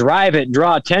that can drive it,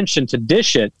 draw attention to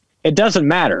dish it, it doesn't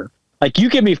matter. Like, you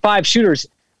give me 5 shooters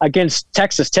against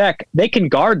Texas Tech, they can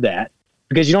guard that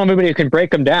because you don't have anybody who can break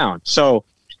them down. So,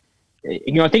 I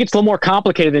think it's a little more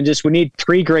complicated than just we need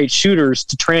 3 great shooters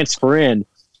to transfer in.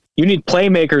 You need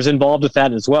playmakers involved with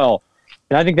that as well.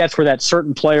 And I think that's where that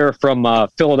certain player from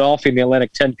Philadelphia in the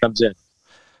Atlantic 10 comes in.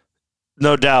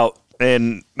 No doubt.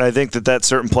 And I think that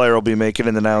certain player will be making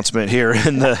an announcement here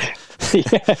in the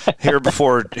here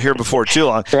before too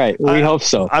long. Right. We hope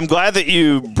so. I'm glad that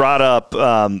you brought up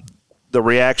the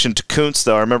reaction to Kuntz,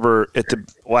 though. I remember at the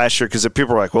last year, because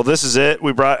people were like, well, this is it.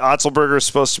 We brought Otzelberger is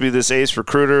supposed to be this ace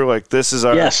recruiter. Like, this is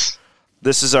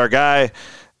our guy.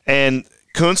 And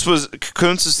Kuntz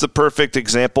is the perfect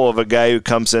example of a guy who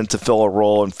comes in to fill a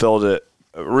role and filled it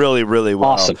really, really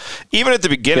well. Awesome. Even at the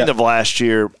beginning of last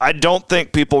year, I don't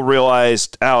think people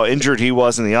realized how injured he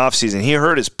was in the offseason. He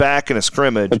hurt his back in a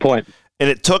scrimmage. Good point. And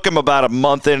it took him about a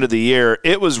month into the year.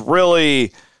 It was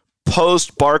really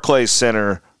post-Barclays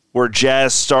Center where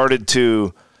Jazz started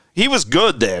to – he was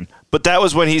good then, but that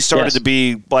was when he started to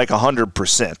be like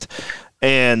 100%.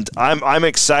 And I'm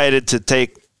excited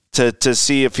to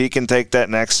see if he can take that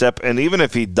next step. And even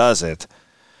if he doesn't,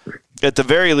 at the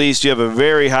very least, you have a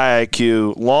very high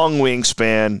IQ, long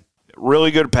wingspan,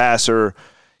 really good passer.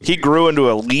 He grew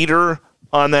into a leader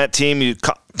on that team. You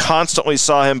constantly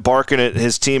saw him barking at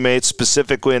his teammates,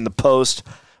 specifically in the post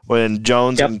when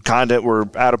Jones and Condit were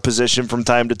out of position from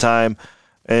time to time.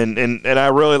 And I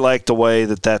really like the way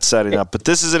that's setting up. But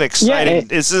this is an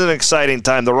exciting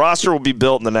time. The roster will be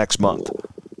built in the next month.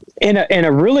 And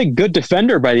a really good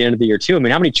defender by the end of the year too. I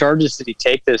mean, how many charges did he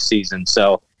take this season?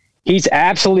 So he's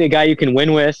absolutely a guy you can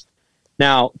win with.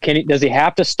 Now, does he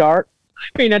have to start?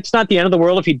 I mean, it's not the end of the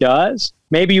world if he does.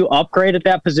 Maybe you upgrade at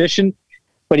that position.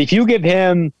 But if you give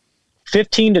him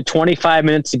 15 to 25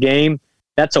 minutes a game,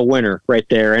 that's a winner right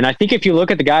there. And I think if you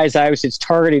look at the guys Iowa State's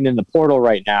targeting in the portal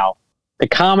right now, the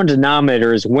common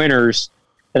denominator is winners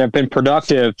that have been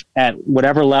productive at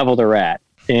whatever level they're at.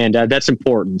 And that's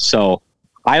important. So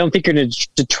I don't think you're going to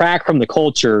detract from the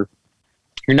culture.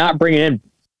 You're not bringing in,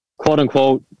 quote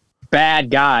unquote,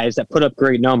 bad guys that put up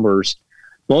great numbers.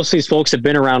 Most of these folks have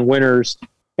been around winners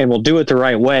and will do it the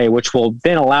right way, which will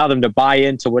then allow them to buy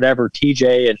into whatever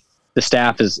TJ and the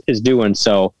staff is doing.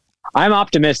 So I'm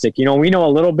optimistic. We know a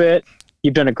little bit.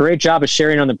 You've done a great job of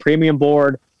sharing on the premium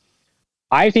board.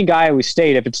 I think Iowa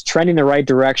State, if it's trending the right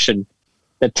direction,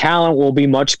 the talent will be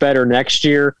much better next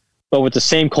year, but with the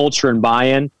same culture and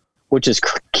buy-in, which is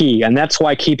key. And that's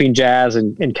why keeping Jazz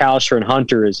and Kalscheur and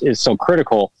Hunter is so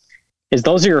critical, is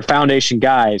those are your foundation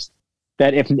guys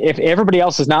that if everybody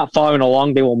else is not following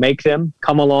along, they will make them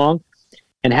come along.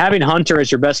 And having Hunter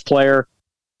as your best player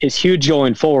is huge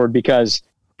going forward, because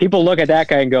people look at that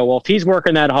guy and go, well, if he's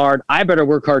working that hard, I better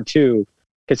work hard too,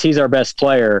 because he's our best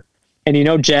player.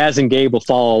 And Jazz and Gabe will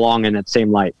follow along in that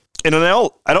same light. And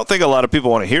I don't think a lot of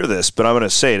people want to hear this, but I'm going to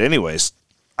say it anyways.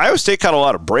 Iowa State caught a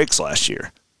lot of breaks last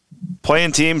year,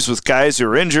 playing teams with guys who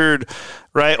are injured,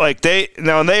 right? Like they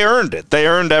earned it. They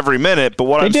earned every minute. But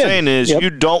what I'm saying is you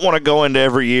don't want to go into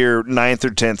every year 9th or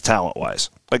 10th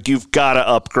talent-wise. Like, you've got to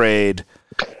upgrade,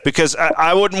 because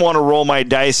I wouldn't want to roll my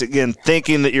dice again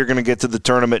thinking that you're going to get to the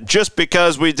tournament just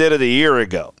because we did it a year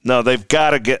ago. No, they've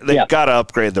got to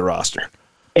upgrade the roster.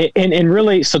 And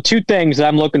really, so 2 things that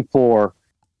I'm looking for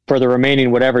the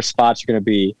remaining whatever spots are going to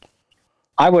be.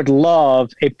 I would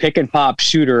love a pick and pop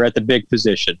shooter at the big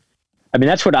position. I mean,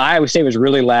 that's what Iowa State was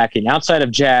really lacking outside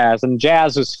of Jazz, and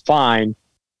Jazz was fine.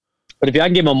 But if I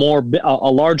can give him a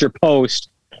larger post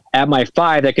at my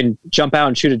 5 that can jump out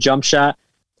and shoot a jump shot,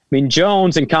 mean,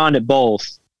 Jones and Condit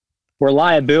both were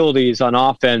liabilities on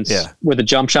offense with a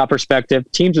jump shot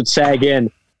perspective. Teams would sag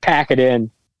in, pack it in.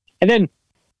 And then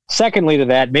secondly to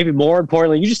that, maybe more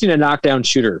importantly, you just need a knockdown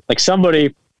shooter. Like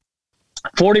somebody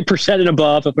 40% and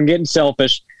above, if I'm getting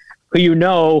selfish, who you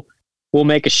know will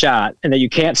make a shot and that you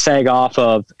can't sag off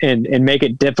of and make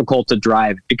it difficult to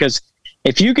drive. Because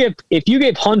if you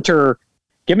give Hunter,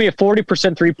 give me a 40%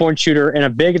 3-point shooter and a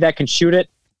big that can shoot it,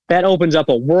 that opens up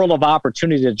a world of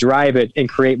opportunity to drive it and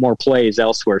create more plays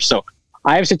elsewhere. So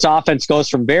Iowa State's offense goes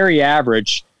from very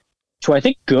average to, I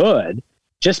think, good,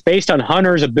 just based on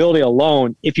Hunter's ability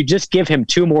alone, if you just give him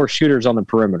 2 more shooters on the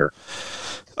perimeter.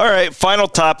 All right, final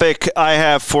topic I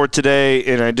have for today,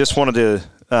 and I just wanted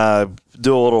to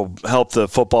do a little help the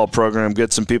football program,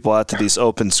 get some people out to these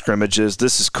open scrimmages.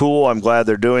 This is cool. I'm glad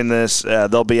they're doing this.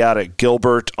 They'll be out at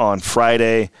Gilbert on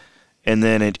Friday, and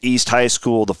then at East High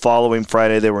School the following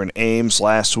Friday. They were in Ames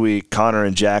last week. Connor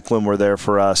and Jacqueline were there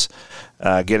for us,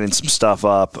 getting some stuff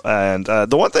up. And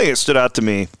the one thing that stood out to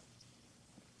me,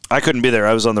 I couldn't be there.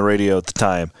 I was on the radio at the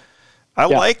time. I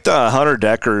liked Hunter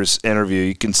Decker's interview.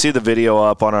 You can see the video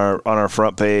up on our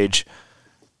front page.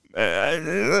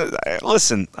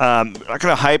 Listen, I'm not going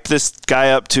to hype this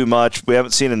guy up too much. We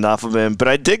haven't seen enough of him. But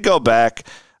I did go back.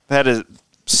 I had a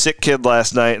sick kid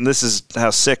last night, and this is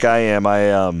how sick I am.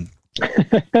 I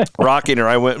rocking her.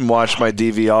 I went and watched my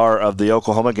DVR of the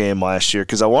Oklahoma game last year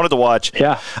because I wanted to watch.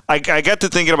 Yeah. I got to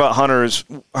thinking about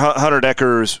Hunter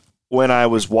Decker's when I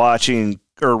was watching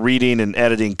or reading and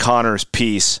editing Connor's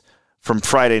piece from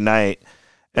Friday night.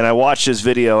 And I watched his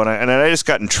video, and I just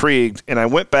got intrigued, and I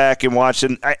went back and watched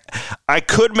it. And I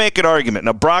could make an argument.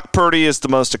 Now, Brock Purdy is the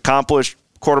most accomplished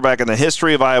quarterback in the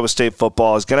history of Iowa State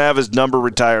football. He's going to have his number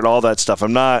retired, all that stuff.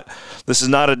 This is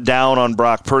not a down on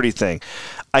Brock Purdy thing.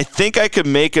 I think I could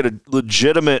make it a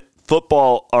legitimate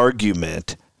football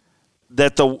argument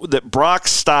that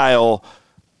Brock's style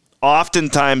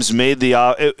oftentimes made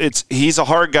he's a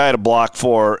hard guy to block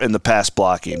for in the pass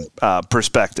blocking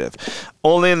perspective,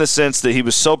 only in the sense that he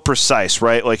was so precise,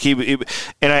 right? Like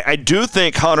I do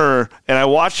think Hunter, and I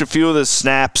watched a few of the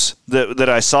snaps that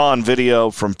I saw on video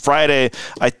from Friday.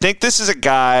 I think this is a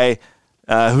guy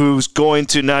who's going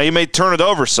to, now you may turn it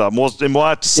over some. We'll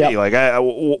have to see. Yep.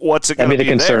 What's it going to be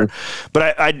concern there?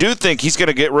 But I do think he's going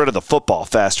to get rid of the football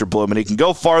faster, Blum, and he can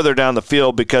go farther down the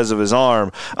field because of his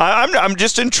arm. I'm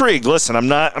just intrigued. Listen, I'm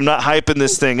not hyping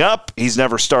this thing up. He's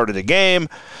never started a game,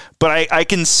 but I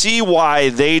can see why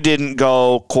they didn't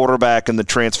go quarterback in the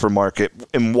transfer market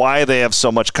and why they have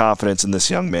so much confidence in this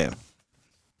young man.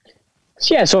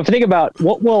 Yeah, so if you think about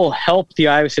what will help the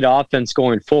Iowa State offense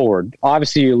going forward,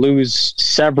 obviously you lose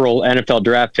several NFL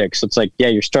draft picks. It's like,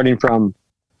 you're starting from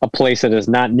a place that is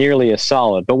not nearly as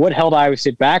solid. But what held Iowa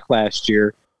State back last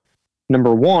year,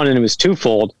 number one, and it was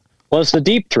twofold, was the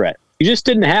deep threat. You just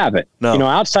didn't have it. No.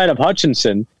 Outside of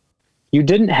Hutchinson, you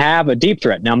didn't have a deep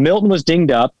threat. Now, Milton was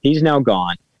dinged up. He's now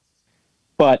gone.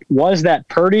 But was that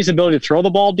Purdy's ability to throw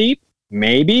the ball deep?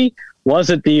 Maybe.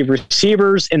 Was it the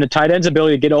receivers and the tight ends'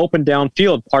 ability to get open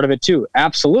downfield? Part of it, too.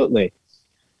 Absolutely.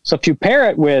 So if you pair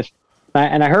it with,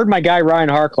 and I heard my guy Ryan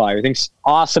Harklaw, who thinks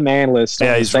awesome analyst.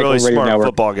 Yeah, he's really smart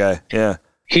football guy. Yeah.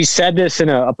 He said this in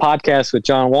a podcast with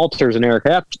John Walters and Eric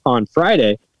Heft on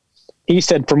Friday. He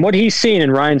said, from what he's seen,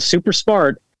 and Ryan's super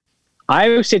smart,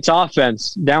 Iowa State's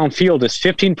offense downfield is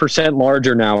 15%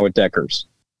 larger now with Deckers.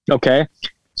 Okay?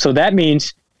 So that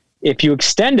means if you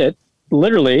extend it,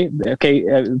 literally,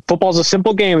 football's a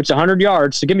simple game. It's 100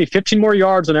 yards. So give me 15 more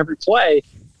yards on every play.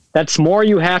 That's more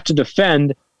you have to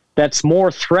defend. That's more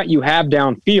threat you have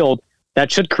downfield. That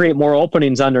should create more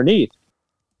openings underneath.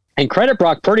 And credit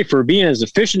Brock Purdy for being as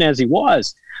efficient as he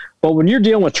was. But when you're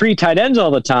dealing with 3 tight ends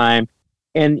all the time,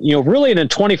 and really in a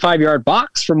 25-yard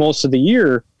box for most of the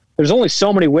year, there's only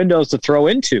so many windows to throw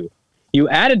into. You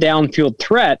add a downfield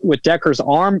threat with Decker's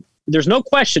arm. There's no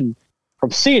question from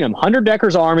seeing him, Hunter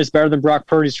Decker's arm is better than Brock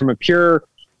Purdy's from a pure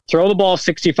throw the ball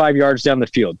 65 yards down the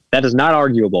field. That is not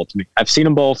arguable to me. I've seen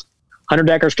them both. Hunter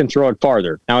Decker's can throw it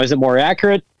farther. Now, is it more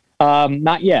accurate?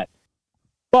 Not yet.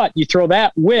 But you throw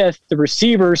that with the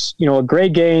receivers, a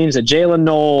Greg Gaines, a Jalen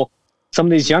Knoll, some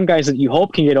of these young guys that you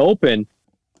hope can get open,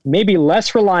 maybe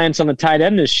less reliance on the tight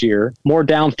end this year, more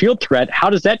downfield threat.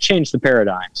 How does that change the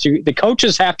paradigm? So the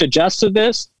coaches have to adjust to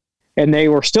this, and they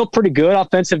were still pretty good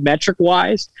offensive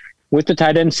metric-wise with the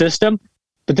tight end system,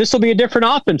 but this will be a different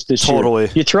offense this year. Totally.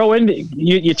 You throw in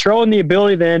the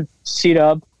ability then,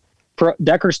 C-Dub, for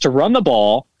Deckers to run the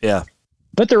ball. Yeah.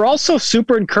 But they're also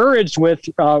super encouraged with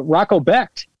Rocco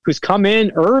Becht, who's come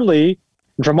in early,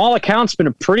 and from all accounts been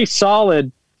a pretty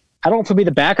solid, I don't know if he'll be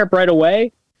the backup right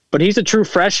away, but he's a true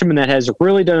freshman that has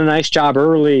really done a nice job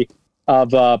early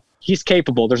of he's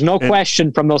capable. There's no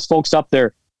question from those folks up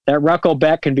there that Recco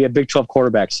Beck can be a Big 12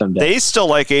 quarterback someday. They still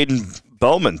like Aiden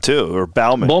Bowman too, or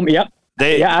Bauman. Bowman, yep.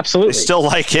 Yeah, absolutely. They still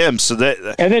like him. So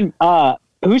and then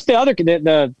who's the other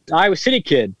the Iowa City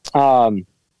kid?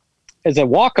 Is a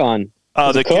walk-on.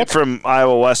 Oh, the kid from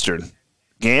Iowa Western,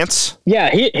 Gantz. Yeah,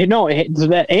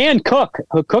 and Cook.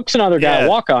 Cook's another guy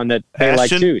walk-on that they Ashton,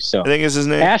 like too. So I think is his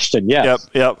name. Ashton. Yes.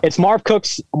 Yep. It's Marv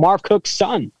Cook's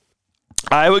son.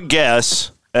 I would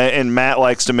guess, and Matt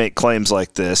likes to make claims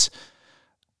like this.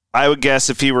 I would guess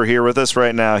if he were here with us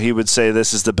right now, he would say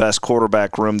this is the best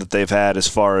quarterback room that they've had as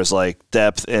far as like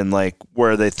depth and like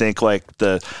where they think like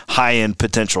the high end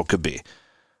potential could be.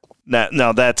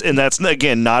 Now that's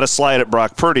again not a slight at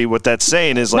Brock Purdy. What that's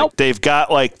saying is like they've got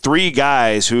like 3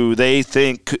 guys who they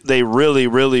think they really,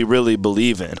 really, really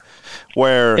believe in.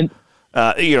 Where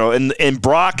and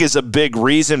Brock is a big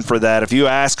reason for that. If you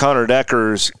ask Hunter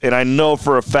Deckers, and I know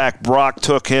for a fact Brock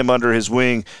took him under his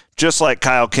wing just like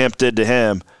Kyle Kemp did to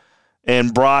him.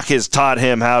 And Brock has taught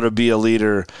him how to be a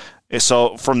leader.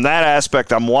 So from that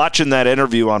aspect, I'm watching that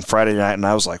interview on Friday night, and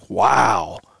I was like,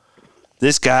 wow,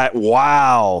 this guy,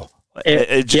 wow.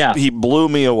 He blew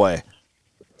me away.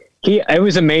 It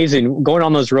was amazing going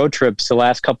on those road trips the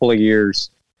last couple of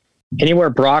years. Anywhere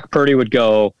Brock Purdy would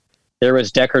go, there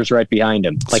was Deckers right behind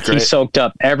him. Like he soaked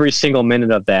up every single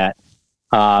minute of that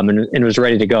and was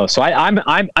ready to go. So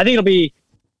I think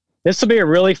this will be a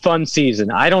really fun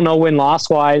season. I don't know win-loss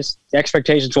wise. The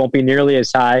expectations won't be nearly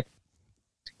as high.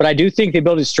 But I do think the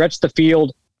ability to stretch the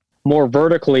field more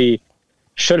vertically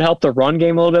should help the run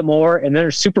game a little bit more. And then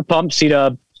they're super pumped.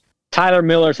 Tyler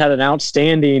Miller's had an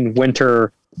outstanding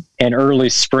winter and early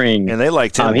spring. And they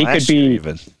liked him last year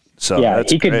even. So yeah,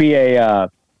 he could be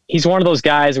he's one of those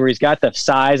guys where he's got the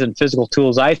size and physical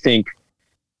tools, I think,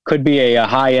 could be a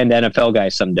high-end NFL guy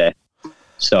someday.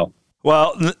 So...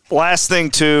 Well, last thing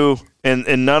too, and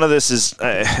none of this is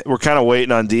we're kind of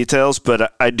waiting on details,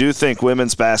 but I do think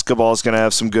women's basketball is going to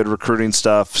have some good recruiting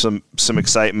stuff, some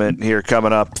excitement here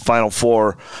coming up. Final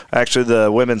Four. Actually,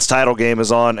 the women's title game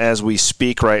is on as we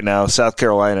speak right now. South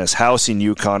Carolina is housing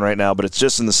UConn right now, but it's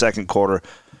just in the second quarter.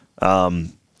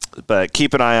 But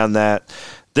keep an eye on that.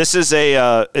 This is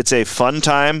it's a fun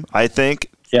time, I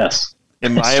think. Yes.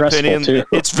 In my opinion,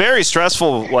 it's very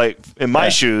stressful. Like in my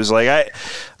shoes, like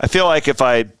I feel like if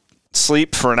I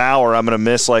sleep for an hour, I'm going to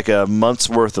miss like a month's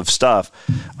worth of stuff.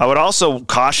 I would also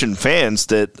caution fans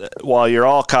that while you're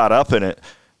all caught up in it,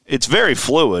 it's very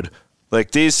fluid.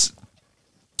 Like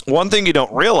one thing you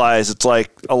don't realize, it's like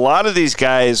a lot of these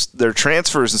guys, their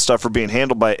transfers and stuff are being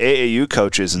handled by AAU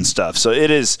coaches and stuff. So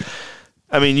it is.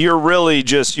 I mean, you're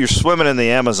swimming in the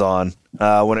Amazon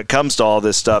when it comes to all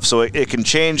this stuff. So it can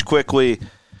change quickly.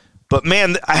 But,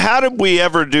 man, how did we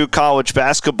ever do college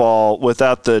basketball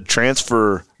without the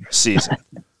transfer season?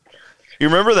 You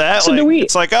remember that? So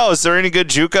it's like, oh, is there any good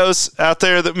JUCOs out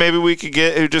there that maybe we could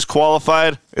get who just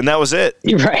qualified? And that was it.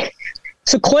 You're right.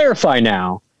 So clarify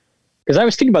now, because I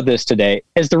was thinking about this today.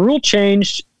 Has the rule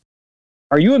changed?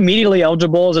 Are you immediately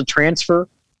eligible as a transfer?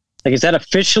 Like, is that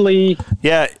officially?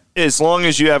 Yeah. As long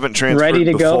as you haven't transferred ready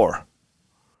to before.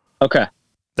 Go? Okay.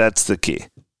 That's the key.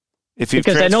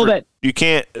 Because I know that you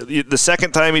can't, the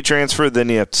second time you transfer, then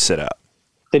you have to sit out.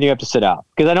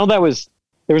 Because I know there was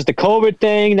the COVID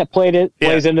thing that plays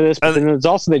into this, but then there's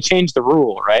also they changed the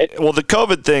rule, right? Well, the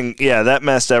COVID thing, that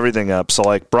messed everything up. So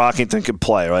like Brockington could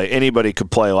play, right? Anybody could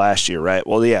play last year, right?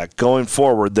 Well, going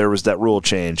forward, there was that rule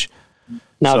change.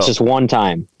 Now it's just one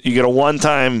time. You get a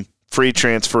one-time free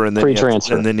transfer, and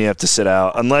then you have to sit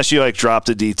out unless you like dropped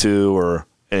a D2 or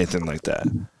anything like that.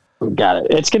 Got it.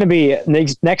 It's going to be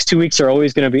next 2 weeks are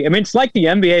always going to be. I mean, it's like the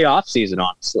NBA offseason,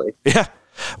 honestly. Yeah.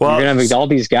 Well, you're going to have all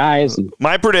these guys.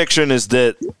 My prediction is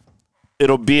that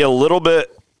it'll be a little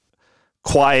bit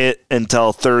quiet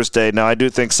until Thursday. Now, I do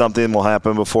think something will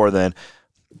happen before then.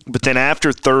 But then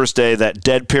after Thursday, that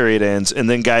dead period ends, and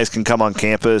then guys can come on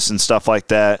campus and stuff like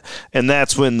that. And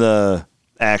that's when the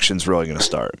action's really going to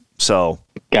start. So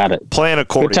got it. Plan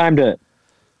accordingly.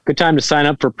 Good time to sign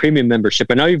up for premium membership.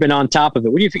 I know you've been on top of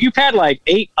it. You've had like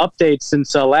 8 updates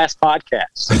since last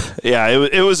podcast. Yeah,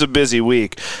 it was a busy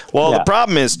week. Well, the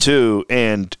problem is too,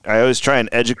 and I always try and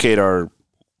educate our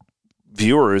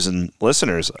viewers and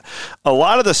listeners. A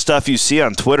lot of the stuff you see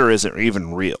on Twitter isn't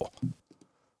even real.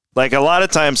 Like a lot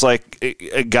of times, like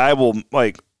a guy will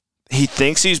he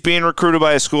thinks he's being recruited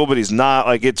by a school, but he's not.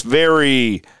 Like it's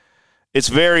very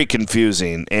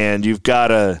confusing, and you've got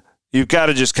to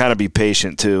just kind of be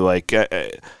patient too. Like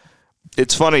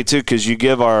it's funny too because you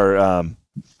give our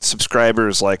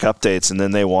subscribers like updates, and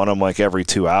then they want them like every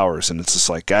 2 hours, and it's just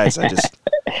like, guys, I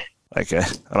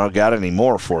don't got any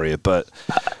more for you. But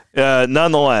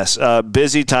Nonetheless,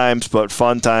 busy times, but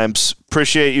fun times.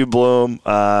 Appreciate you, Blum.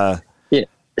 Yeah.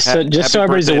 So just so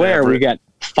everybody's aware, we got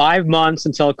 5 months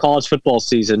until college football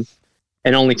season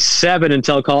and only 7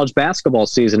 until college basketball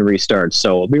season restarts.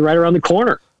 So we'll be right around the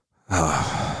corner.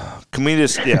 Can we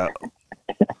just,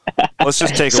 let's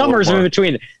just take Summer's a little more. in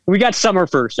between. We got summer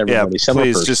first, everybody. Summer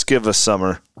please first. just give us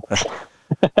summer.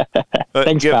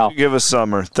 Thanks, pal. Give us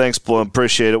summer. Thanks, Blum.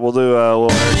 Appreciate it. We'll do a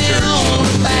little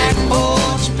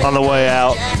on the way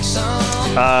out.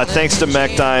 Thanks to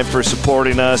McDine for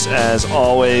supporting us as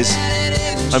always.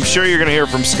 I'm sure you're going to hear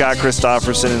from Scott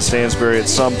Christopherson in Stansbury at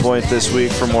some point this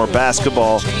week for more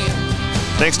basketball.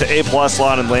 Thanks to A+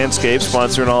 Lawn and Landscape,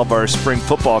 sponsoring all of our spring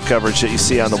football coverage that you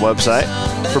see on the website.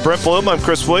 For Brent Blum, I'm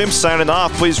Chris Williams signing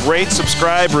off. Please rate,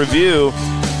 subscribe, review.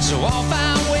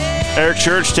 Eric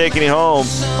Church taking you home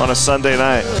on a Sunday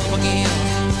night.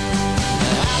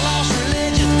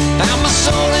 Found my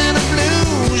soul in